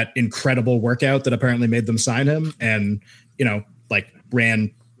had that incredible workout that apparently made them sign him, and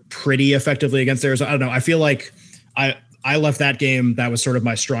ran pretty effectively against Arizona. I don't know. I feel like I left that game. That was sort of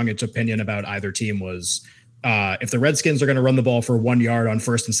my strongest opinion about either team was if the Redskins are going to run the ball for 1 yard on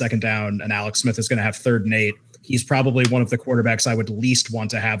first and second down, and Alex Smith is going to have 3rd and 8, he's probably one of the quarterbacks I would least want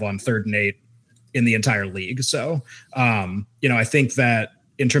to have on 3rd and 8 in the entire league. So, I think that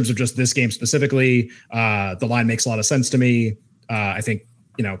in terms of just this game specifically, the line makes a lot of sense to me. I think,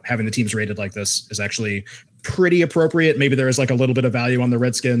 having the teams rated like this is actually pretty appropriate. Maybe there is like a little bit of value on the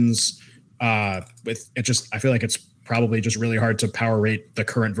Redskins. I feel like it's probably just really hard to power rate the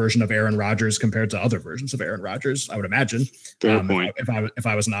current version of Aaron Rodgers compared to other versions of Aaron Rodgers, I would imagine. Fair point. If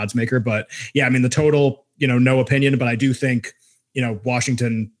I was an odds maker, but yeah, I mean the total, no opinion, but I do think,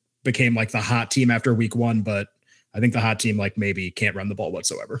 Washington became like the hot team after week 1, but I think the hot team maybe can't run the ball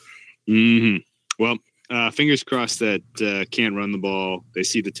whatsoever. Mm-hmm. Well, fingers crossed that can't run the ball. They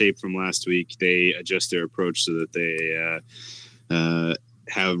see the tape from last week. They adjust their approach so that they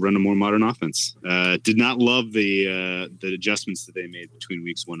have run a more modern offense. Did not love the adjustments that they made between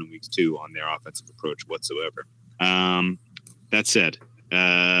weeks 1 and weeks 2 on their offensive approach whatsoever. That said,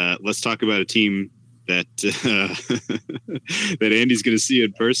 let's talk about a team that that Andy's going to see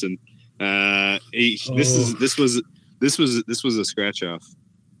in person. This was a scratch off.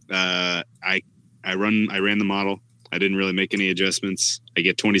 I ran the model. I didn't really make any adjustments. I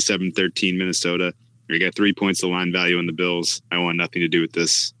get 27-13 Minnesota. You got 3 points of line value on the Bills. I want nothing to do with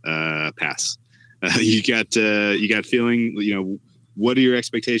this pass. You got feeling, what are your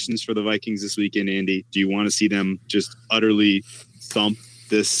expectations for the Vikings this weekend, Andy? Do you want to see them just utterly thump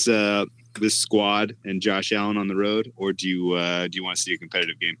this squad and Josh Allen on the road, or do you want to see a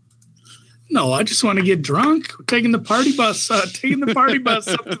competitive game? No, I just want to get drunk. We're taking the party bus. Up to the game.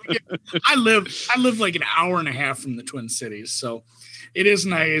 I live like an hour and a half from the Twin Cities, so it is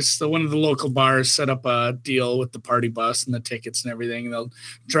nice. One of the local bars set up a deal with the party bus and the tickets and everything. And they'll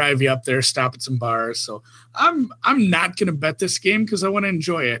drive you up there, stop at some bars. So I'm not going to bet this game because I want to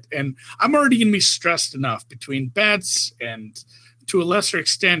enjoy it, and I'm already going to be stressed enough between bets and, to a lesser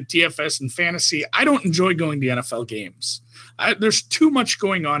extent, DFS and fantasy. I don't enjoy going to NFL games. There's too much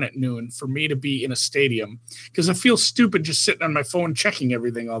going on at noon for me to be in a stadium because I feel stupid just sitting on my phone checking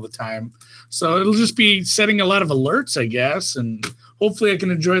everything all the time. So it'll just be setting a lot of alerts, I guess, and hopefully I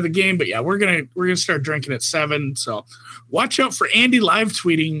can enjoy the game. But yeah, we're gonna start drinking at 7. So watch out for Andy live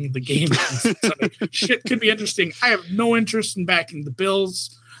tweeting the game. Shit could be interesting. I have no interest in backing the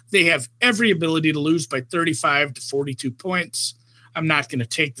Bills. They have every ability to lose by 35 to 42 points. I'm not going to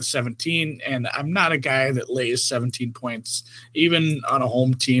take the 17, and I'm not a guy that lays 17 points, even on a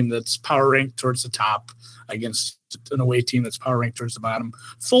home team that's power ranked towards the top against an away team that's power ranked towards the bottom.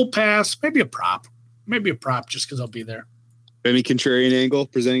 Full pass, maybe a prop just because I'll be there. Any contrarian angle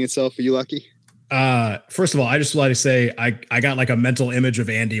presenting itself for you, Lucky? First of all, I just like to say I got like a mental image of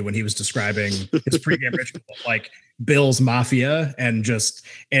Andy when he was describing his pregame ritual, like Bill's Mafia, and just,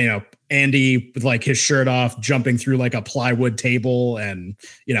 you know, Andy with like his shirt off, jumping through like a plywood table, and,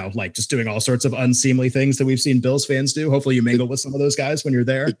 you know, like just doing all sorts of unseemly things that we've seen Bills fans do. Hopefully you mingle with some of those guys when you're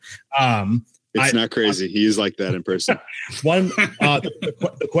there. It's not crazy. He is like that in person.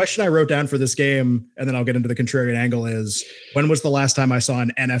 The question I wrote down for this game, and then I'll get into the contrarian angle, is when was the last time I saw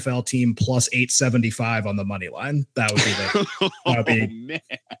an NFL team plus 875 on the money line? That would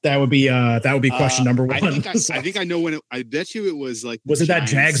be question number one. I think I know when I bet you it was like. Was it Giants.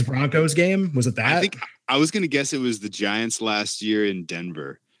 That Jags Broncos game? Was it that? I think I was going to guess it was the Giants last year in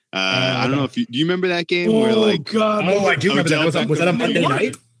Denver. I don't know if do you remember that game? God. I do remember that. Was that a Monday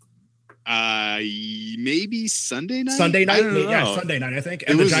night? Maybe Sunday night. Sunday night, Sunday night. I think,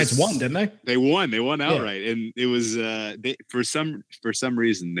 and the Giants won, didn't they? They won outright, and it was for some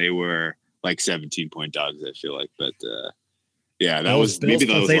reason they were like 17-point dogs. I feel like, but that was Bills maybe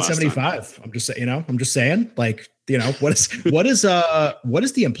the 875. I'm just saying, like, you know, what is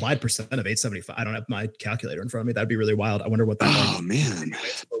the implied percent of 875? I don't have my calculator in front of me. That'd be really wild. I wonder what that. Oh man.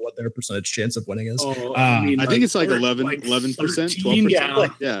 Or what their percentage chance of winning is. I think it's like 11%,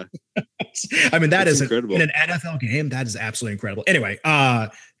 12%. Yeah. I mean, that's incredible. In an NFL game, that is absolutely incredible. Anyway,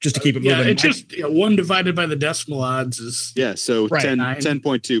 just to keep it moving. Yeah, it's just 1 divided by the decimal odds is. Yeah, so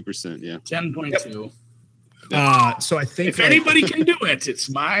 10.2%. Yeah. 10.2. Yep. So I think if anybody can do it, it's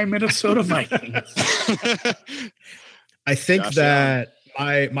my Minnesota Vikings. I think that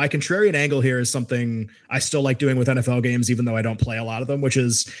my contrarian angle here is something I still like doing with NFL games, even though I don't play a lot of them,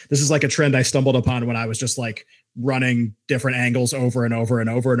 this is like a trend I stumbled upon when I was just like running different angles over and over and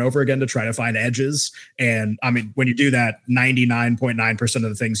over and over again to try to find edges. And I mean, when you do that, 99.9% of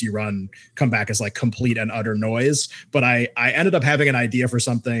the things you run come back as like complete and utter noise. But I ended up having an idea for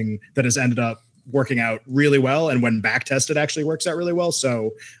something that has ended up working out really well. And when back tested, actually works out really well.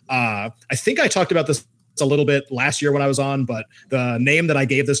 So I think I talked about this a little bit last year when I was on, but the name that I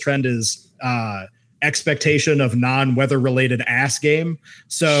gave this trend is expectation of non-weather related ass game.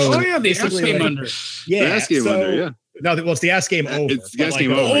 So the ass game under. Yeah. The ass game under, yeah. No, well, it's the ass game over. It's the ass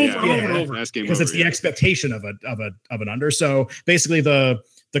game over. Because it's the expectation of an under. So basically the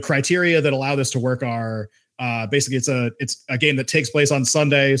criteria that allow this to work are basically it's a game that takes place on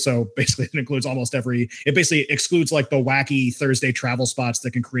Sunday. So basically it includes it basically excludes like the wacky Thursday travel spots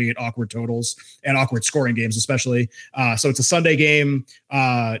that can create awkward totals and awkward scoring games, especially. So it's a Sunday game,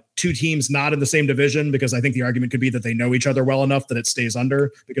 2 teams not in the same division, because I think the argument could be that they know each other well enough that it stays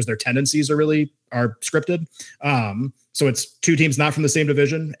under because their tendencies are scripted. So it's 2 teams not from the same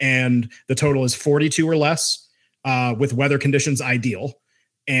division, and the total is 42 or less, with weather conditions ideal.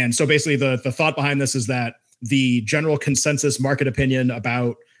 And so basically the thought behind this is that the general consensus market opinion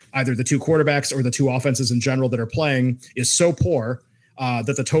about either the 2 quarterbacks or the 2 offenses in general that are playing is so poor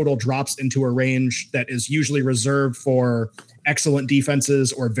that the total drops into a range that is usually reserved for excellent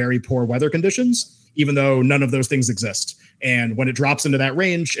defenses or very poor weather conditions, even though none of those things exist. And when it drops into that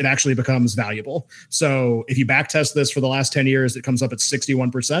range, it actually becomes valuable. So if you backtest this for the last 10 years, it comes up at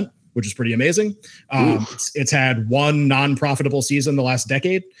 61%, which is pretty amazing. It's had 1 non-profitable season the last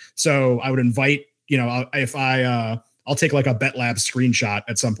decade. So I would invite, I'll take like a BetLab screenshot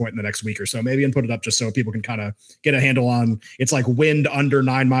at some point in the next week or so, maybe, and put it up just so people can kind of get a handle on. It's like wind under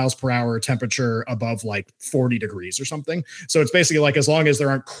 9 miles per hour, temperature above like 40 degrees or something. So it's basically like, as long as there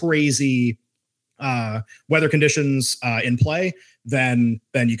aren't crazy weather conditions in play, then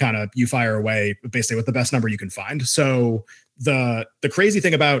you fire away basically with the best number you can find. So the crazy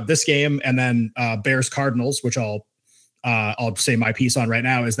thing about this game, and then Bears Cardinals, which I'll say my piece on right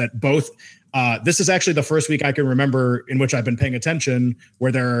now, is that both this is actually the first week I can remember in which I've been paying attention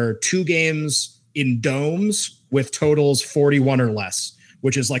where there are 2 games in domes with totals 41 or less,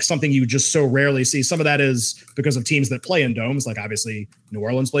 which is like something you just so rarely see. Some of that is because of teams that play in domes. Like obviously New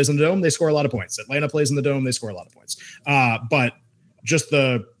Orleans plays in the dome, they score a lot of points. Atlanta plays in the dome, they score a lot of points. But just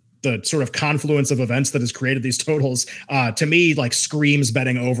the sort of confluence of events that has created these totals, to me, like screams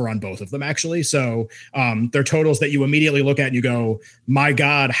betting over on both of them, actually. So they're totals that you immediately look at and you go, my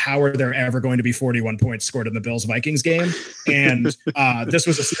God, how are there ever going to be 41 points scored in the Bills-Vikings game? And this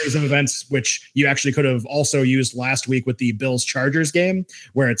was a series of events which you actually could have also used last week with the Bills-Chargers game,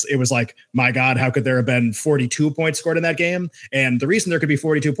 where it was like, my God, how could there have been 42 points scored in that game? And the reason there could be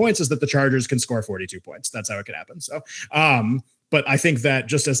 42 points is that the Chargers can score 42 points. That's how it could happen. So, but I think that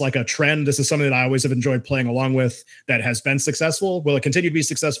just as like a trend, this is something that I always have enjoyed playing along with, that has been successful. Will it continue to be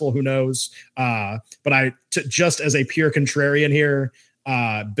successful? Who knows? But just as a pure contrarian here,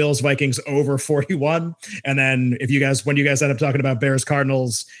 Bills Vikings over 41. And then when you guys end up talking about Bears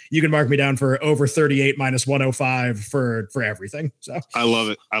Cardinals, you can mark me down for over 38 minus 105 for everything. So I love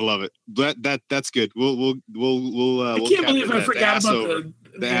it. That's good. We'll I can't believe I forgot about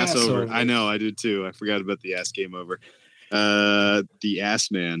the ass over. I know, I did too. I forgot about the ass game over. The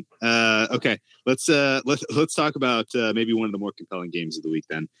ass man. Okay, let's talk about maybe one of the more compelling games of the week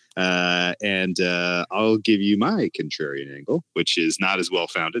then. And I'll give you my contrarian angle, which is not as well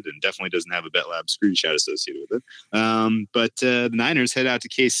founded and definitely doesn't have a BetLab screenshot associated with it. But the Niners head out to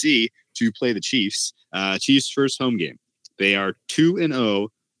KC to play the Chiefs. Chiefs' first home game. They are 2-0,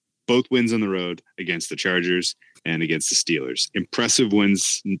 both wins on the road against the Chargers and against the Steelers. Impressive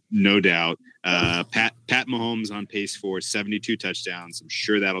wins, no doubt. Pat Mahomes on pace for 72 touchdowns. I'm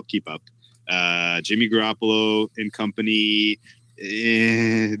sure that'll keep up. Jimmy Garoppolo and company,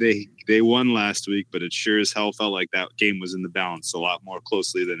 they won last week, but it sure as hell felt like that game was in the balance a lot more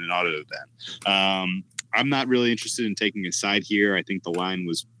closely than it ought to have been. I'm not really interested in taking a side here. I think the line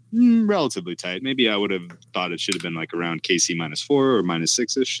was relatively tight. Maybe I would have thought it should have been like around KC -4 or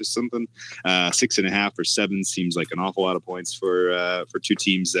 -6-ish or something. 6.5 or 7 seems like an awful lot of points for two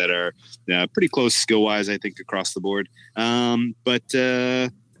teams that are pretty close skill wise, I think, across the board. But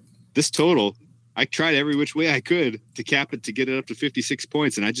this total, I tried every which way I could to cap it to get it up to 56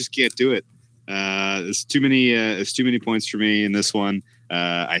 points, and I just can't do it. It's too many points for me in this one.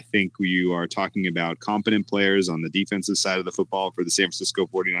 I think you are talking about competent players on the defensive side of the football for the San Francisco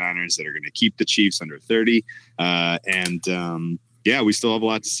 49ers that are going to keep the Chiefs under 30. We still have a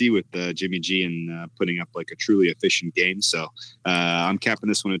lot to see with Jimmy G and putting up like a truly efficient game. So I'm capping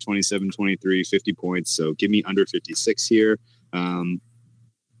this one at 27-23, 50 points. So give me under 56 here.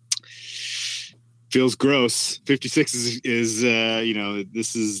 Feels gross. 56 is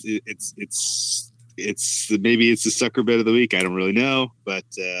maybe it's the sucker bet of the week. I don't really know, but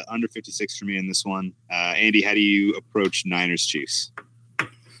under 56 for me in this one. Andy, how do you approach Niners Chiefs? I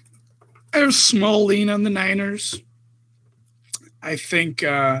have a small lean on the Niners. I think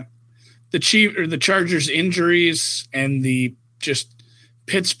the Chargers injuries and the just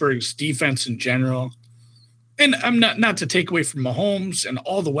Pittsburgh's defense in general. And I'm not to take away from Mahomes and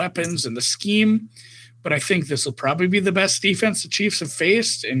all the weapons and the scheme, but I think this will probably be the best defense the Chiefs have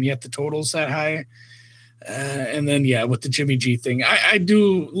faced, and yet the total's that high. And then, with the Jimmy G thing, I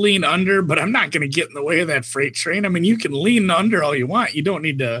do lean under, but I'm not going to get in the way of that freight train. I mean, you can lean under all you want. You don't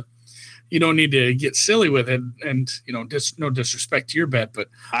need to get silly with it. And no disrespect to your bet, but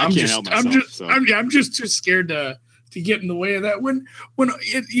I'm just too scared to get in the way of that when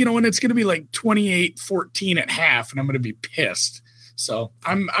it's going to be like 28-14 at half, and I'm going to be pissed. So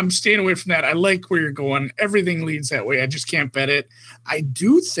I'm staying away from that. I like where you're going. Everything leads that way. I just can't bet it. I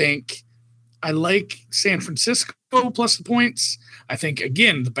do think I like San Francisco plus the points. I think,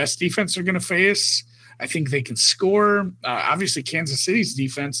 again, the best defense they're going to face. I think they can score. Obviously, Kansas City's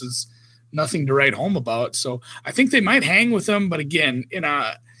defense is nothing to write home about. So I think they might hang with them. But again, in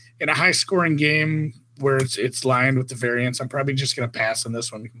a high-scoring game where it's lined with the variance, I'm probably just going to pass on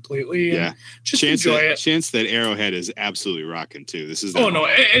this one completely. And just enjoy it. Chance that Arrowhead is absolutely rocking too. This is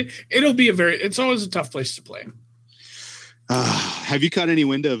it'll be it's always a tough place to play. Have you caught any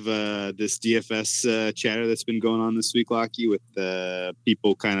wind of this DFS chatter that's been going on this week, Lockie, with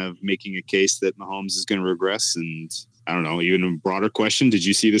people kind of making a case that Mahomes is going to regress? And I don't know, even a broader question, did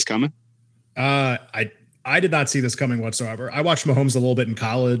you see this coming? I did not see this coming whatsoever. I watched Mahomes a little bit in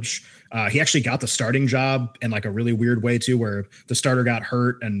college. He actually got the starting job in like a really weird way too, where the starter got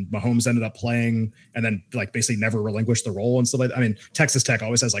hurt and Mahomes ended up playing and then like basically never relinquished the role and stuff like that. I mean, Texas Tech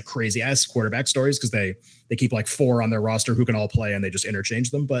always has like crazy ass quarterback stories because they keep like 4 on their roster who can all play and they just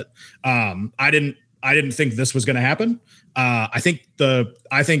interchange them. But I didn't think this was going to happen. I think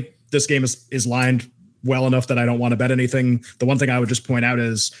this game is lined well enough that I don't want to bet anything. The one thing I would just point out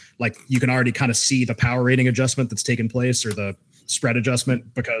is like you can already kind of see the power rating adjustment that's taken place or the spread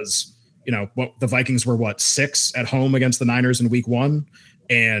adjustment because what the Vikings were 6 at home against the Niners in week 1,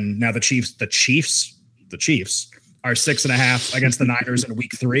 and now the Chiefs are 6.5 against the Niners in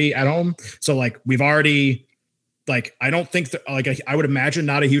week 3 at home. So like we've already I don't think that I would imagine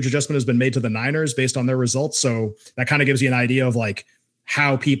not a huge adjustment has been made to the Niners based on their results. So that kind of gives you an idea of like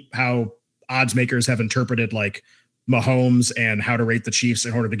how odds makers have interpreted like Mahomes and how to rate the Chiefs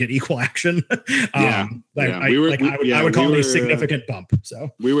in order to get equal action. I would call it a significant bump. So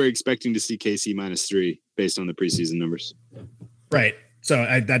we were expecting to see KC -3 based on the preseason numbers. Right. So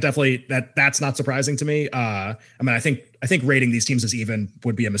that's not surprising to me. I think rating these teams as even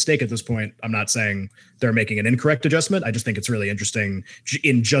would be a mistake at this point. I'm not saying they're making an incorrect adjustment. I just think it's really interesting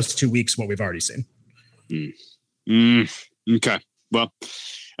in just 2 weeks what we've already seen. Okay. Well,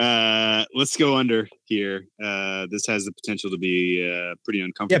 let's go under here. This has the potential to be pretty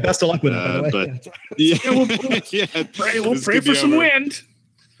uncomfortable. Yeah, best of luck with it, by the way. But We'll pray for some wind.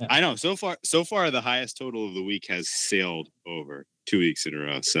 I know. So far, the highest total of the week has sailed over 2 weeks in a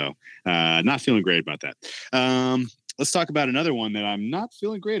row. So not feeling great about that. Let's talk about another one that I'm not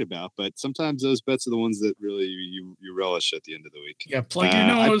feeling great about, but sometimes those bets are the ones that really you relish at the end of the week. Yeah, plug your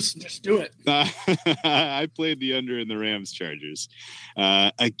nose. Just do it. I played the under in the Rams Chargers.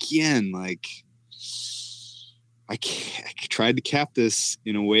 Again, like I tried to cap this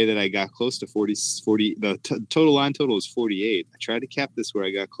in a way that I got close to 40. The total line total is 48. I tried to cap this where I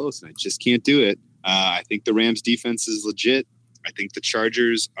got close, and I just can't do it. I think the Rams defense is legit. I think the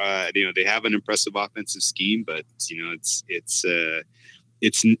Chargers, they have an impressive offensive scheme, but it's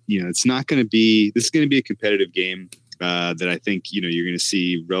not going to be. This is going to be a competitive game that I think you're going to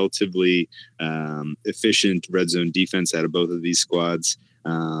see relatively efficient red zone defense out of both of these squads.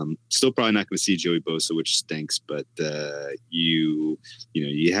 Still probably not going to see Joey Bosa, which stinks, but you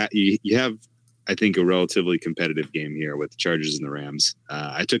have I think a relatively competitive game here with the Chargers and the Rams.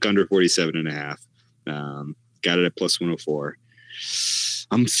 I took under 47.5. Got it at plus 104.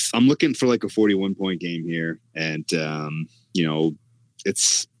 I'm looking for like a 41 point game here, and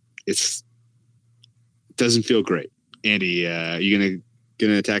it doesn't feel great. Andy, you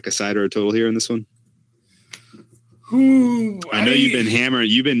gonna attack a side or a total here in this one? I know you've been hammering.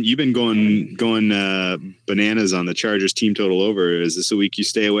 You've been going bananas on the Chargers team total over. Is this a week you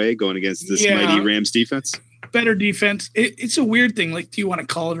stay away going against this mighty Rams defense? Better defense. It's a weird thing. Like, do you want to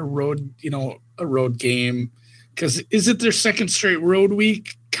call it a road game? Because is it their second straight road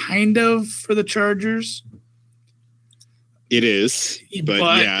week, kind of, for the Chargers? It is,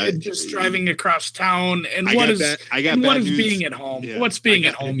 but just driving across town, and what is being at home? Yeah. What's being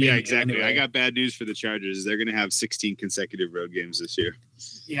at home? Yeah, exactly. Anyway. I got bad news for the Chargers. They're going to have 16 consecutive road games this year.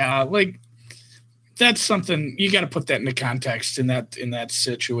 Yeah, like that's something you got to put that into context in that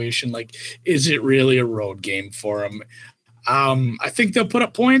situation. Like, is it really a road game for them? I think they'll put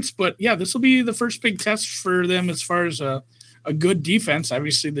up points, but yeah, this will be the first big test for them as far as a good defense.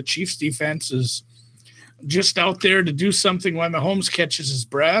 Obviously, the Chiefs' defense is just out there to do something while Mahomes catches his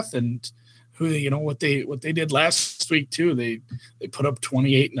breath, and what they did last week too. They put up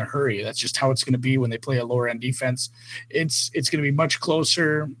 28 in a hurry. That's just how it's going to be when they play a lower end defense. It's going to be much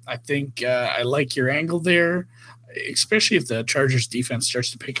closer. I think I like your angle there, especially if the Chargers defense starts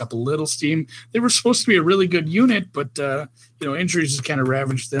to pick up a little steam. They were supposed to be a really good unit, but injuries has kind of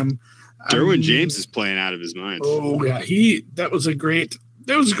ravaged them. Derwin James is playing out of his mind. Oh yeah, that was great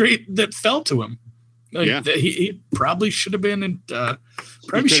that fell to him. He probably should have been in.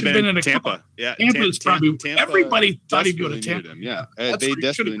 Probably should have been in a Tampa. Yeah, Tampa's probably. Tampa everybody thought he'd go to Tampa. Yeah, they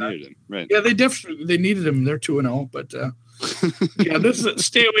desperately needed him. Right. Yeah, they needed him. They're 2-0, but yeah, this is a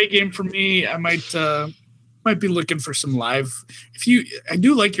stay away game for me. I might be looking for some live. I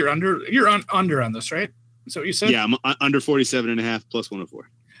do like your under. You're under on this, right? Is that what you said? Yeah, I'm under 47.5 plus 104.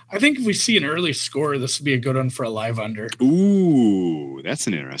 I think if we see an early score, this would be a good one for a live under. Ooh, that's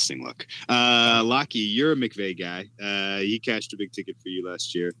an interesting look. Lockie, you're a McVay guy. He cashed a big ticket for you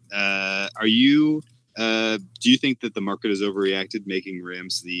last year. Do you think that the market has overreacted, making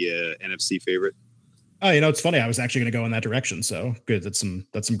Rams the NFC favorite? Oh, it's funny. I was actually going to go in that direction. So good. That's some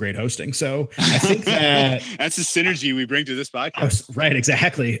great hosting. So I think that that's the synergy we bring to this podcast. Right.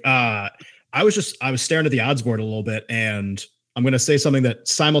 Exactly. I was staring at the odds board a little bit, and I'm going to say something that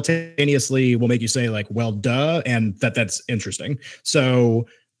simultaneously will make you say like, well, duh. And that's interesting. So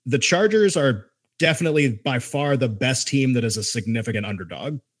the Chargers are definitely by far the best team that is a significant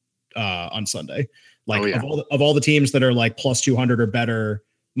underdog on Sunday. Like of all the teams that are like plus 200 or better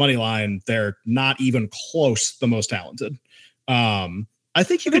money line, they're not even close the most talented. I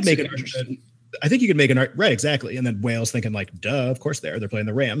think you could make it. I think you could make an right. Exactly. And then Wales thinking like, duh, of course they're playing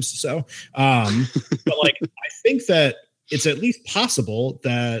the Rams. So, but like, I think that it's at least possible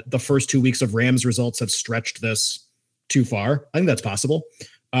that the first 2 weeks of Rams results have stretched this too far. I think that's possible.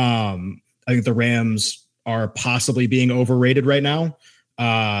 I think the Rams are possibly being overrated right now.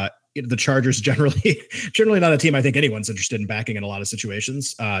 The Chargers generally not a team I think anyone's interested in backing in a lot of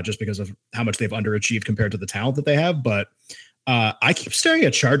situations, just because of how much they've underachieved compared to the talent that they have. But I keep staring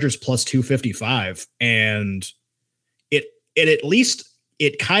at Chargers plus 255, and it at least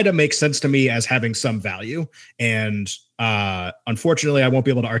it kind of makes sense to me as having some value. And unfortunately, I won't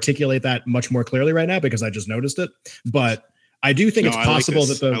be able to articulate that much more clearly right now because I just noticed it. But I do think it's possible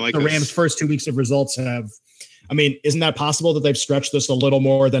that the Rams' first 2 weeks of results have. I mean, isn't that possible that they've stretched this a little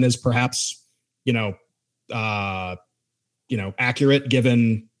more than is perhaps, accurate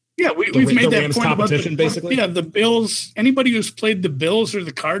given Yeah, we've made that Rams point competition, basically. Yeah, the Bills. Anybody who's played the Bills or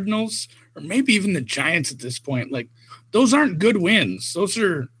the Cardinals, or maybe even the Giants at this point, like those aren't good wins. Those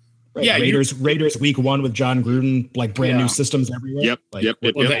are Raiders week 1 with John Gruden, like brand new systems everywhere. Yep.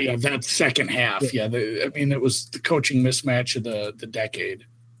 That second half. Yeah, it was the coaching mismatch of the decade.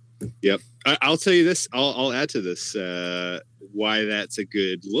 Yep. I'll tell you this. I'll add to this why that's a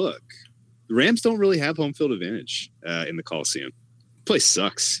good look. The Rams don't really have home field advantage in the Coliseum. The place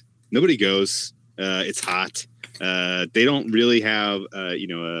sucks. Nobody goes. It's hot. They don't really have,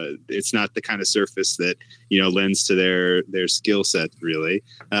 it's not the kind of surface that, lends to their skill set really.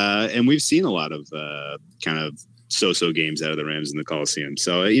 And we've seen a lot of kind of so-so games out of the Rams in the Coliseum.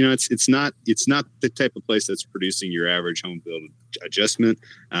 So, it's not the type of place that's producing your average home field adjustment.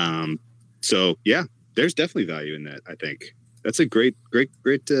 So yeah, there's definitely value in that. I think that's a great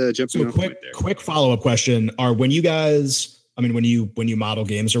jumping off point there. Quick follow-up question are when you guys, when you model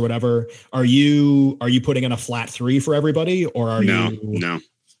games or whatever, are you putting in a flat 3 for everybody, or are no?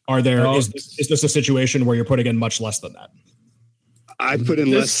 Are there is this a situation where you're putting in much less than that? I put in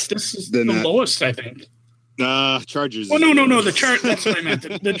less. This is than the that. Lowest, I think. Chargers. Oh no. That's what I meant.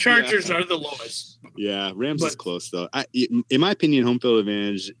 The Chargers are the lowest. Yeah, Rams is close though. In my opinion, home field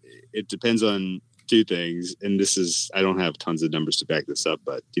advantage. It depends on 2 things, and I don't have tons of numbers to back this up,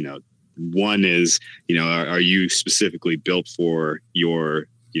 but one is, are you specifically built for your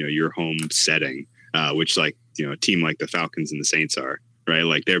home setting, which like, a team like the Falcons and the Saints are, right?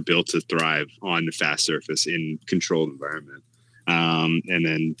 Like they're built to thrive on the fast surface in controlled environment. And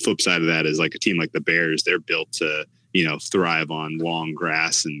then flip side of that is like a team like the Bears, they're built to, thrive on long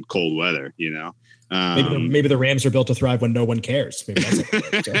grass and cold weather, Maybe the Rams are built to thrive when no one cares. Maybe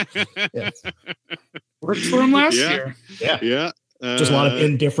that's Worked for them last year. Yeah. Just a lot of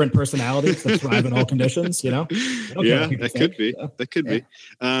indifferent personalities that thrive in all conditions, Yeah, that could be. Yeah. That could be.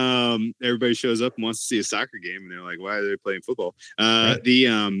 Everybody shows up and wants to see a soccer game, and they're like, "Why are they playing football?" We're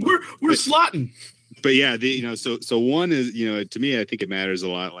slotting. But yeah, so one is, to me, I think it matters a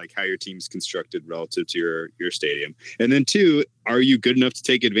lot, like how your team's constructed relative to your stadium, and then 2, are you good enough to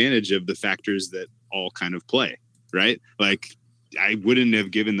take advantage of the factors that all kind of play, right? Like, I wouldn't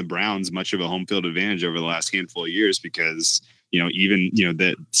have given the Browns much of a home field advantage over the last handful of years because, even,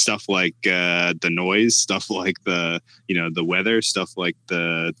 the stuff like the noise, stuff like the weather, stuff like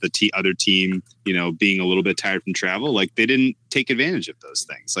the other team, being a little bit tired from travel, like they didn't take advantage of those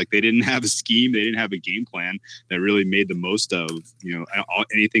things. Like they didn't have a scheme. They didn't have a game plan that really made the most of,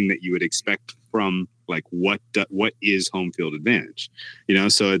 anything that you would expect from like what is home field advantage,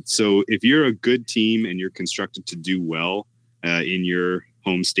 so if you're a good team and you're constructed to do well in your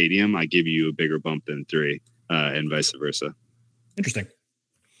home stadium, I give you a bigger bump than 3 and vice versa. Interesting.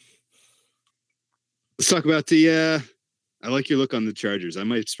 Let's talk about the I like your look on the Chargers. I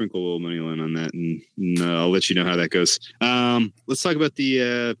might sprinkle a little money line on that, and I'll let you know how that goes. Let's talk about the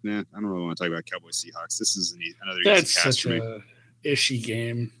I don't really want to talk about Cowboys Seahawks. This is another that's such a ishy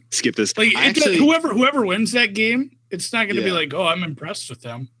game. Skip this. Like whoever wins that game, it's not going to be like, oh, I'm impressed with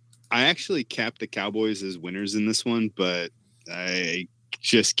them. I actually capped the Cowboys as winners in this one, but I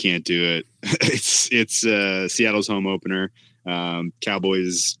just can't do it. It's Seattle's home opener.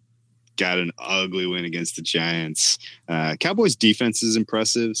 Cowboys got an ugly win against the Giants. Cowboys defense is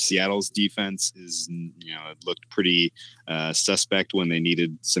impressive. Seattle's defense is, it looked pretty suspect when they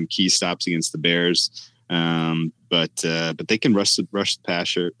needed some key stops against the Bears. But they can rush the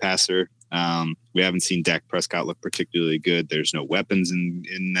passer. We haven't seen Dak Prescott look particularly good. There's no weapons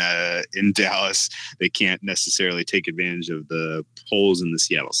in Dallas. They can't necessarily take advantage of the holes in the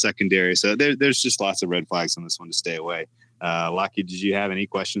Seattle secondary. So there's just lots of red flags on this one to stay away. Lockie, did you have any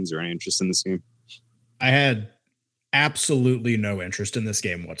questions or any interest in this game? I had absolutely no interest in this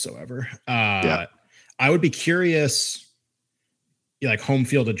game whatsoever. I would be curious, like home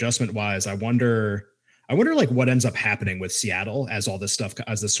field adjustment wise. I wonder like what ends up happening with Seattle as all this stuff,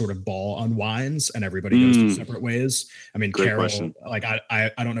 as this sort of ball unwinds and everybody goes their separate ways. I mean, great Carroll, question. Like I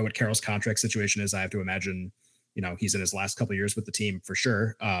don't know what Carroll's contract situation is. I have to imagine, he's in his last couple of years with the team for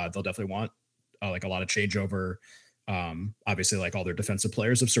sure. They'll definitely want like a lot of changeover. Obviously, like all their defensive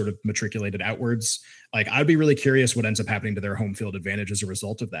players have sort of matriculated outwards. Like, I'd be really curious what ends up happening to their home field advantage as a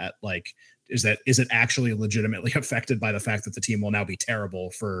result of that. Like, is it actually legitimately affected by the fact that the team will now be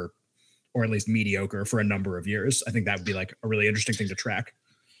terrible for, or at least mediocre for a number of years? I think that would be like a really interesting thing to track.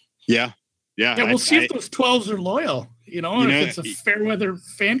 Yeah. We'll see if those 12s are loyal, if it's a fair weather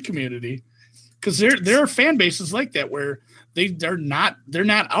fan community, because there are fan bases like that where they're not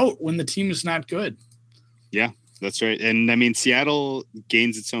out when the team is not good. Yeah. That's right. And I mean, Seattle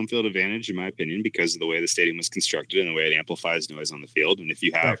gains its home field advantage, in my opinion, because of the way the stadium was constructed and the way it amplifies noise on the field. And if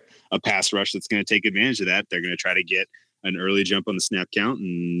you have a pass rush that's going to take advantage of that, they're going to try to get an early jump on the snap count,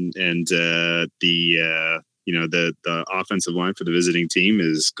 and the offensive line for the visiting team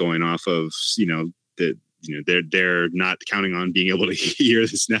is going off of they're not counting on being able to hear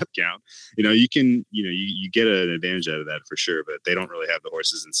the snap count. You get an advantage out of that for sure, but they don't really have the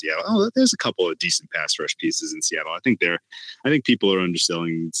horses in Seattle. Oh, there's a couple of decent pass rush pieces in Seattle. I think people are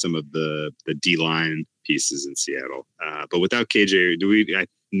underselling some of the D line pieces in Seattle. But without KJ, I'm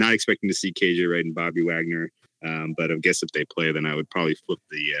not expecting to see KJ Wright and Bobby Wagner. But I guess if they play, then I would probably flip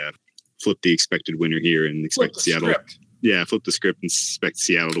the expected winner here and expect Seattle. Script. Yeah, flip the script and expect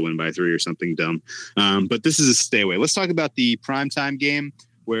Seattle to win by 3 or something dumb. But this is a stay away. Let's talk about the primetime game,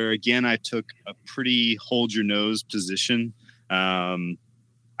 where, again, I took a pretty hold your nose position.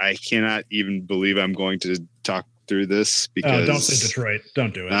 I cannot even believe I'm going to talk through this because don't say Detroit.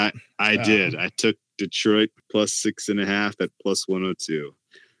 Don't do it. I did. I took Detroit plus 6.5 at plus 102.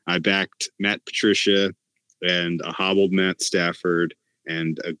 I backed Matt Patricia and a hobbled Matt Stafford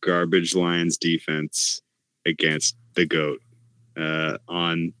and a garbage Lions defense against the GOAT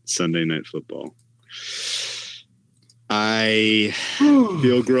on Sunday Night Football. I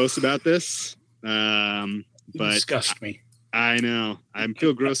feel gross about this, but disgust me. I know. I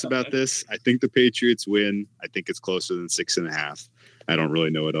feel gross about this. I think the Patriots win. I think it's closer than 6.5. I don't really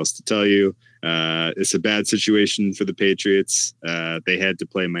know what else to tell you. It's a bad situation for the Patriots. They had to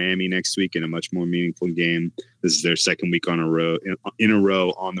play Miami next week in a much more meaningful game. This is their second week in a row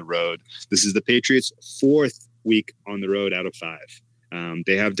on the road. This is the Patriots' fourth week on the road out of 5.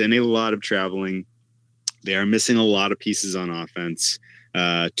 They have done a lot of traveling. They are missing a lot of pieces on offense.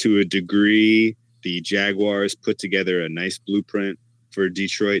 To a degree, the Jaguars put together a nice blueprint for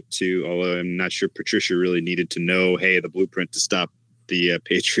Detroit although I'm not sure Patricia really needed to know, hey, the blueprint to stop the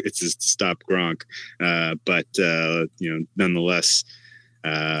Patriots is to stop Gronk. But nonetheless,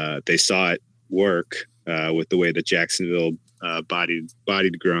 they saw it work with the way that Jacksonville bodied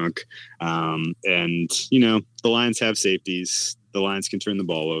Gronk. And the Lions have safeties. The Lions can turn the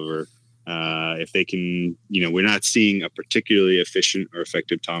ball over. If they can, we're not seeing a particularly efficient or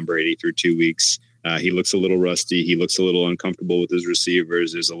effective Tom Brady through 2 weeks. He looks a little rusty. He looks a little uncomfortable with his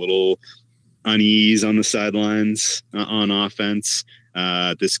receivers. There's a little unease on the sidelines on offense.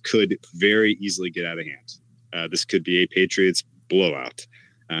 This could very easily get out of hand. This could be a Patriots blowout.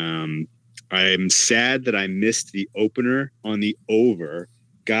 I'm sad that I missed the opener on the over.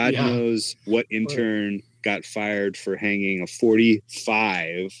 God knows what intern got fired for hanging a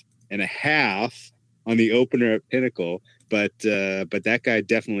 45.5 on the opener at Pinnacle. But that guy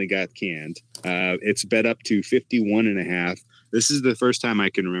definitely got canned. It's bet up to 51.5. This is the first time I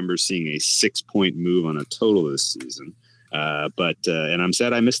can remember seeing a 6-point move on a total this season. And I'm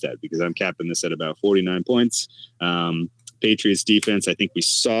sad I missed that because I'm capping this at about 49 points. Patriots defense, I think we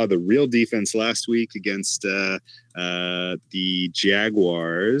saw the real defense last week against the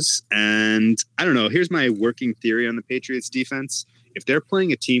Jaguars. And I don't know, here's my working theory on the Patriots defense. If they're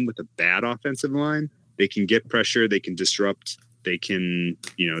playing a team with a bad offensive line, they can get pressure, they can disrupt, they can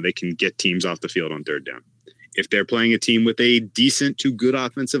get teams off the field on third down. If they're playing a team with a decent to good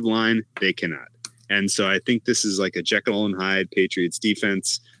offensive line, they cannot. And so I think this is like a Jekyll and Hyde Patriots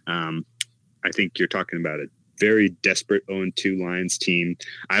defense. I think you're talking about a very desperate 0-2 Lions team.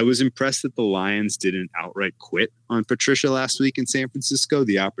 I was impressed that the Lions didn't outright quit on Patricia last week in San Francisco.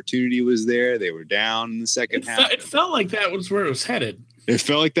 The opportunity was there. They were down in the second half. It felt like that was where it was headed. It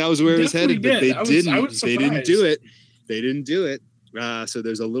felt like that was where it was headed, but they didn't. They didn't do it. They didn't do it. So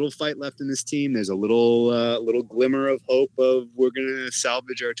there's a little fight left in this team. There's a little glimmer of hope of we're going to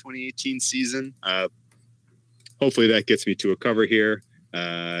salvage our 2018 season. Hopefully that gets me to a cover here.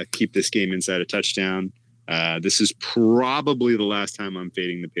 Keep this game inside a touchdown. This is probably the last time I'm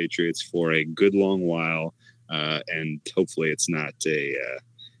fading the Patriots for a good long while. And hopefully it's not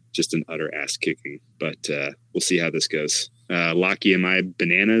just an utter ass kicking, but we'll see how this goes. Lockie, am I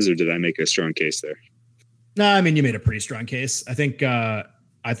bananas or did I make a strong case there? No, I mean, you made a pretty strong case. I think I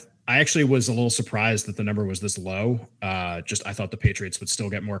actually was a little surprised that the number was this low. I thought the Patriots would still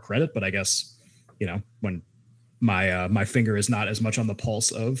get more credit, but I guess, when my finger is not as much on the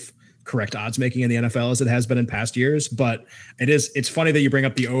pulse of correct odds making in the NFL as it has been in past years. But it's funny that you bring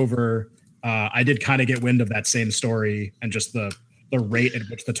up the over. I did kind of get wind of that same story and just the rate at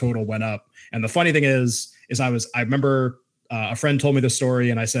which the total went up. And the funny thing is I remember a friend told me the story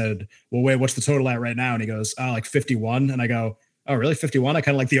and I said, well, wait, what's the total at right now? And he goes, like 51. And I go, oh, really? 51? I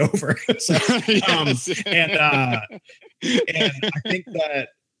kind of like the over. And I think that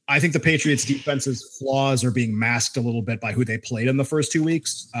I think the Patriots defense's flaws are being masked a little bit by who they played in the first 2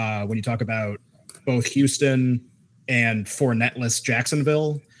 weeks. When you talk about both Houston and Fournette-less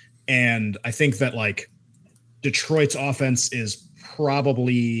Jacksonville. And I think that like Detroit's offense is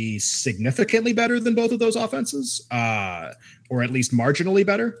probably significantly better than both of those offenses, or at least marginally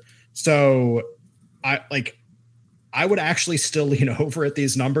better. So I would actually still lean over at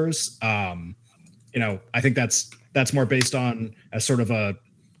these numbers. I think that's more based on as sort of a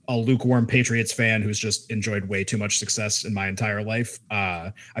lukewarm Patriots fan who's just enjoyed way too much success in my entire life.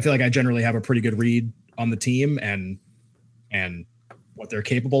 I feel like I generally have a pretty good read on the team and what they're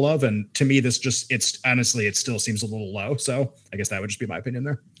capable of. And to me, it still seems a little low. So I guess that would just be my opinion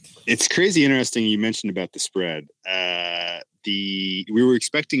there. It's crazy interesting you mentioned about the spread. We were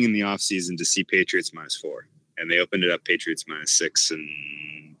expecting in the offseason to see Patriots -4, and they opened it up Patriots -6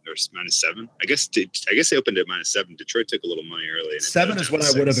 or -7. I guess they opened it -7. Detroit took a little money early. And 7 is what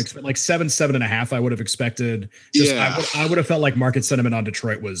I would have expected. Like 7.5. I would have expected. I would have felt like market sentiment on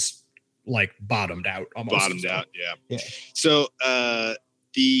Detroit was like bottomed out almost. Bottomed out, yeah. So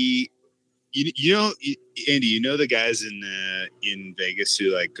Andy, the guys in Vegas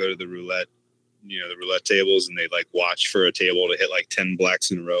who like go to the roulette, the roulette tables, and they like watch for a table to hit like 10 blacks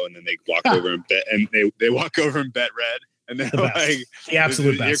in a row, and then they walk over and bet, and they walk over and bet red, and then like the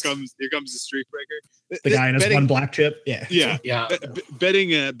absolute best. Here comes the streak breaker. The guy in his one black chip. Yeah.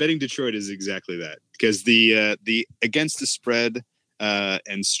 Betting Detroit is exactly that, because the against the spread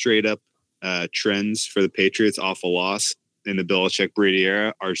and straight up trends for the Patriots off a loss in the Belichick Brady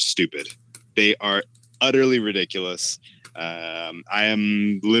era are stupid. They are utterly ridiculous. I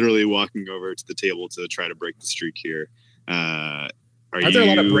am literally walking over to the table to try to break the streak here. Aren't there a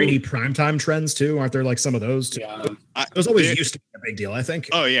lot of Brady primetime trends too? Aren't there like some of those too? Yeah. Those always used to be a big deal, I think.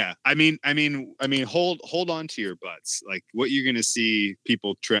 Oh yeah. I mean, hold on to your butts. Like what you're going to see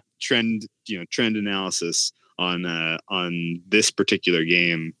people trend analysis on this particular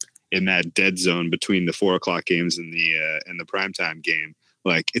game in that dead zone between the 4:00 games and the primetime game.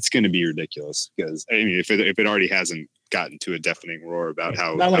 Like it's going to be ridiculous, because I mean, if it already hasn't gotten to a deafening roar about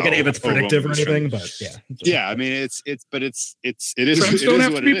how not like any of it's predictive or anything, but yeah. I mean, it is. Trends don't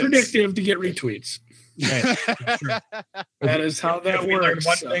have to be predictive to get retweets. Right. Sure. That is how that works.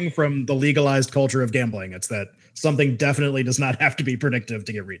 One thing from the legalized culture of gambling, it's that something definitely does not have to be predictive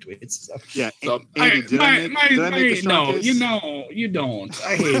to get retweets. So. Yeah. So, no, you don't.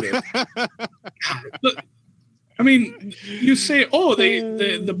 I hate it. Look, I mean, you say,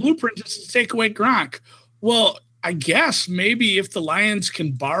 the blueprint is to take away Gronk. Well, I guess maybe if the Lions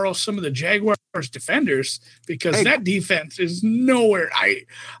can borrow some of the Jaguars defenders, because that defense is nowhere.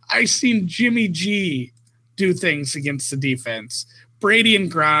 I seen Jimmy G do things against the defense. Brady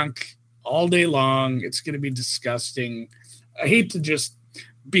and Gronk all day long. It's going to be disgusting. I hate to just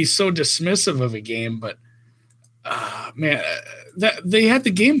be so dismissive of a game, but man, that they had the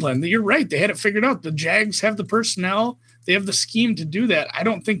game plan. You're right. They had it figured out. The Jags have the personnel. They have the scheme to do that. I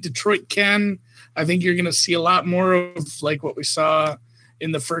don't think Detroit can. I think you're going to see a lot more of like what we saw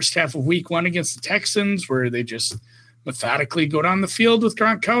in the first half of week 1 against the Texans, where they just methodically go down the field with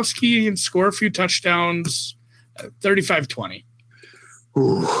Gronkowski and score a few touchdowns, 35-20.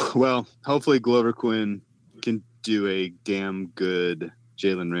 Well, hopefully Glover Quinn can do a damn good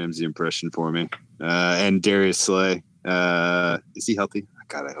Jalen Ramsey impression for me. And Darius Slay, is he healthy?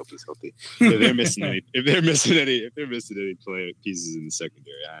 God, I hope he's healthy. If they're missing any play pieces in the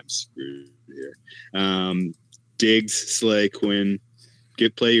secondary, I'm screwed here. Diggs, Slay, Quinn,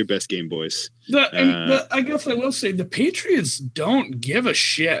 play your best game, boys. I guess I will say the Patriots don't give a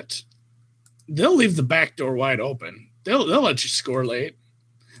shit. They'll leave the back door wide open. They'll let you score late.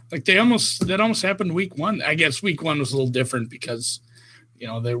 Like that almost happened week 1. I guess week 1 was a little different because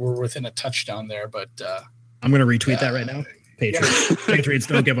they were within a touchdown there. But I'm going to retweet that right now. Patriots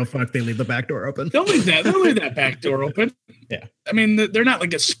don't give a fuck. They leave the back door open. They'll leave that back door open. Yeah. I mean, they're not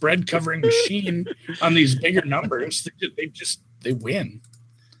like a spread covering machine on these bigger numbers. They win.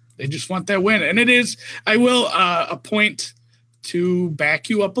 They just want that win. And it is, I will a point to back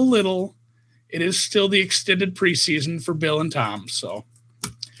you up a little. It is still the extended preseason for Bill and Tom. So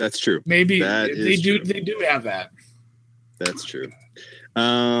that's true. Maybe they do have that. That's true.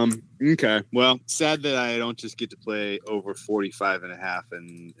 Okay. Well, sad that I don't just get to play over 45.5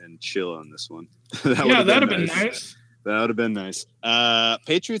 and chill on this one. That'd have been nice. That would have been nice.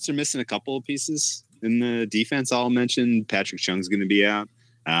 Patriots are missing a couple of pieces in the defense. I'll mention Patrick Chung's going to be out.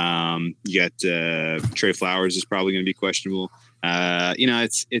 You got Trey Flowers is probably going to be questionable.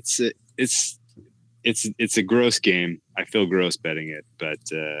 It's a gross game. I feel gross betting it, but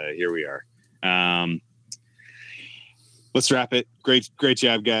here we are. Let's wrap it. Great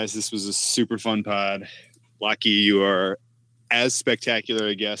job, guys. This was a super fun pod. Lockie, you are as spectacular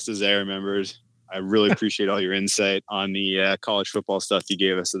a guest as I remembered. I really appreciate all your insight on the college football stuff you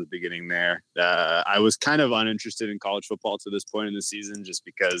gave us at the beginning there. I was kind of uninterested in college football to this point in the season just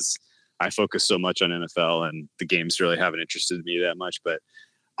because I focus so much on NFL and the games really haven't interested me that much. But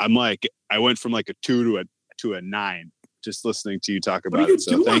I'm like, I went from like a 2 to a 9 just listening to you talk about it. What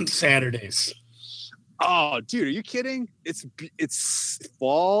do you do on Saturdays? Oh, dude, are you kidding? It's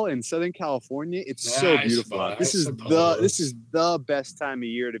fall in Southern California. It's so beautiful. This is the best time of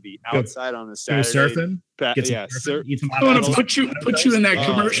year to be outside on a Saturday. Surfing. I want to put you in that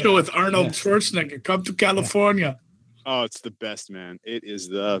commercial with Arnold Schwarzenegger. Come to California. Oh, it's the best, man. It is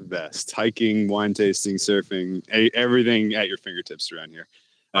the best. Hiking, wine tasting, surfing, everything at your fingertips around here.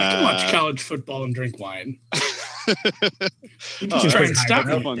 I can watch college football and drink wine. Just try and stop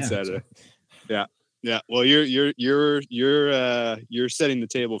up on Saturday. Yeah. Well, you're setting the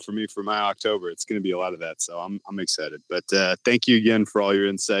table for me for my October. It's going to be a lot of that, so I'm excited. But thank you again for all your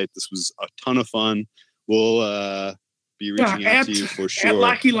insight. This was a ton of fun. We'll be reaching out to you for sure. At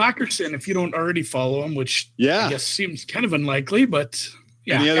Lockie Lockerson, if you don't already follow him, which I guess seems kind of unlikely, but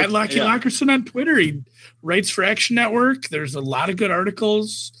at Lockie Lockerson on Twitter. He writes for Action Network. There's a lot of good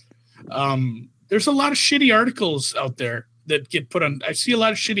articles. There's a lot of shitty articles out there that get put on. I see a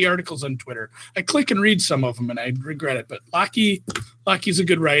lot of shitty articles on Twitter. I click and read some of them and I regret it, but Lockie's a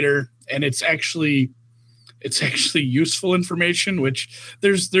good writer, and it's actually useful information, which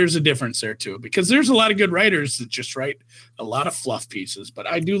there's a difference there too, because there's a lot of good writers that just write a lot of fluff pieces, but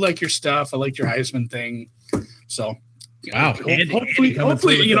I do like your stuff. I like your Heisman thing. So wow. Hopefully,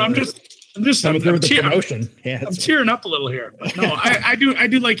 I'm just coming through with the promotion. Yeah, I'm tearing up a little here, but no, I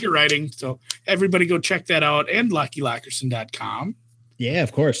do like your writing. So everybody go check that out, and LockieLockerson.com. Yeah,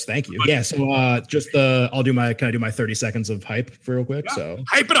 of course. Thank you. Yeah. So can I do my 30 seconds of hype for real quick? Yeah. So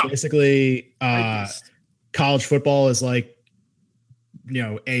hype it up. Basically, college football is like,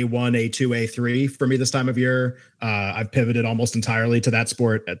 A1, A2, A3 for me this time of year. I've pivoted almost entirely to that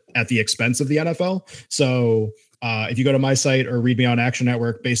sport at the expense of the NFL. So if you go to my site or read me on Action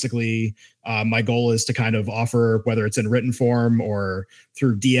Network, basically my goal is to kind of offer, whether it's in written form or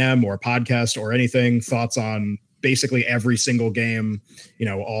through DM or podcast or anything, thoughts on basically every single game,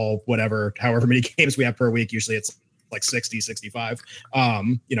 however many games we have per week. Usually it's like 60, 65.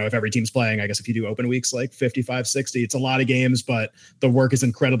 If every team's playing, I guess if you do open weeks, like 55, 60, it's a lot of games, but the work is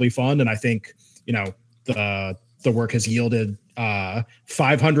incredibly fun. And I think, the work has yielded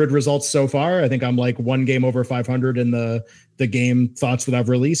 500 results so far. I think I'm like one game over 500 in the game thoughts that I've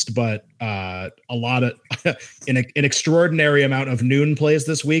released, but a lot of an extraordinary amount of noon plays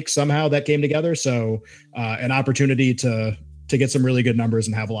this week. Somehow that came together. So an opportunity to get some really good numbers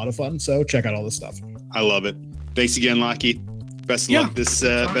and have a lot of fun. So check out all this stuff. I love it. Thanks again, Lockie. Best of luck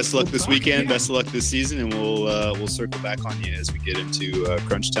this weekend. Best of luck this season, and we'll circle back on you as we get into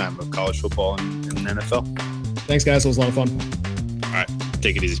crunch time of college football and NFL. Thanks, guys. It was a lot of fun. All right.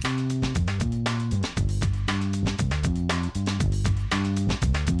 Take it easy.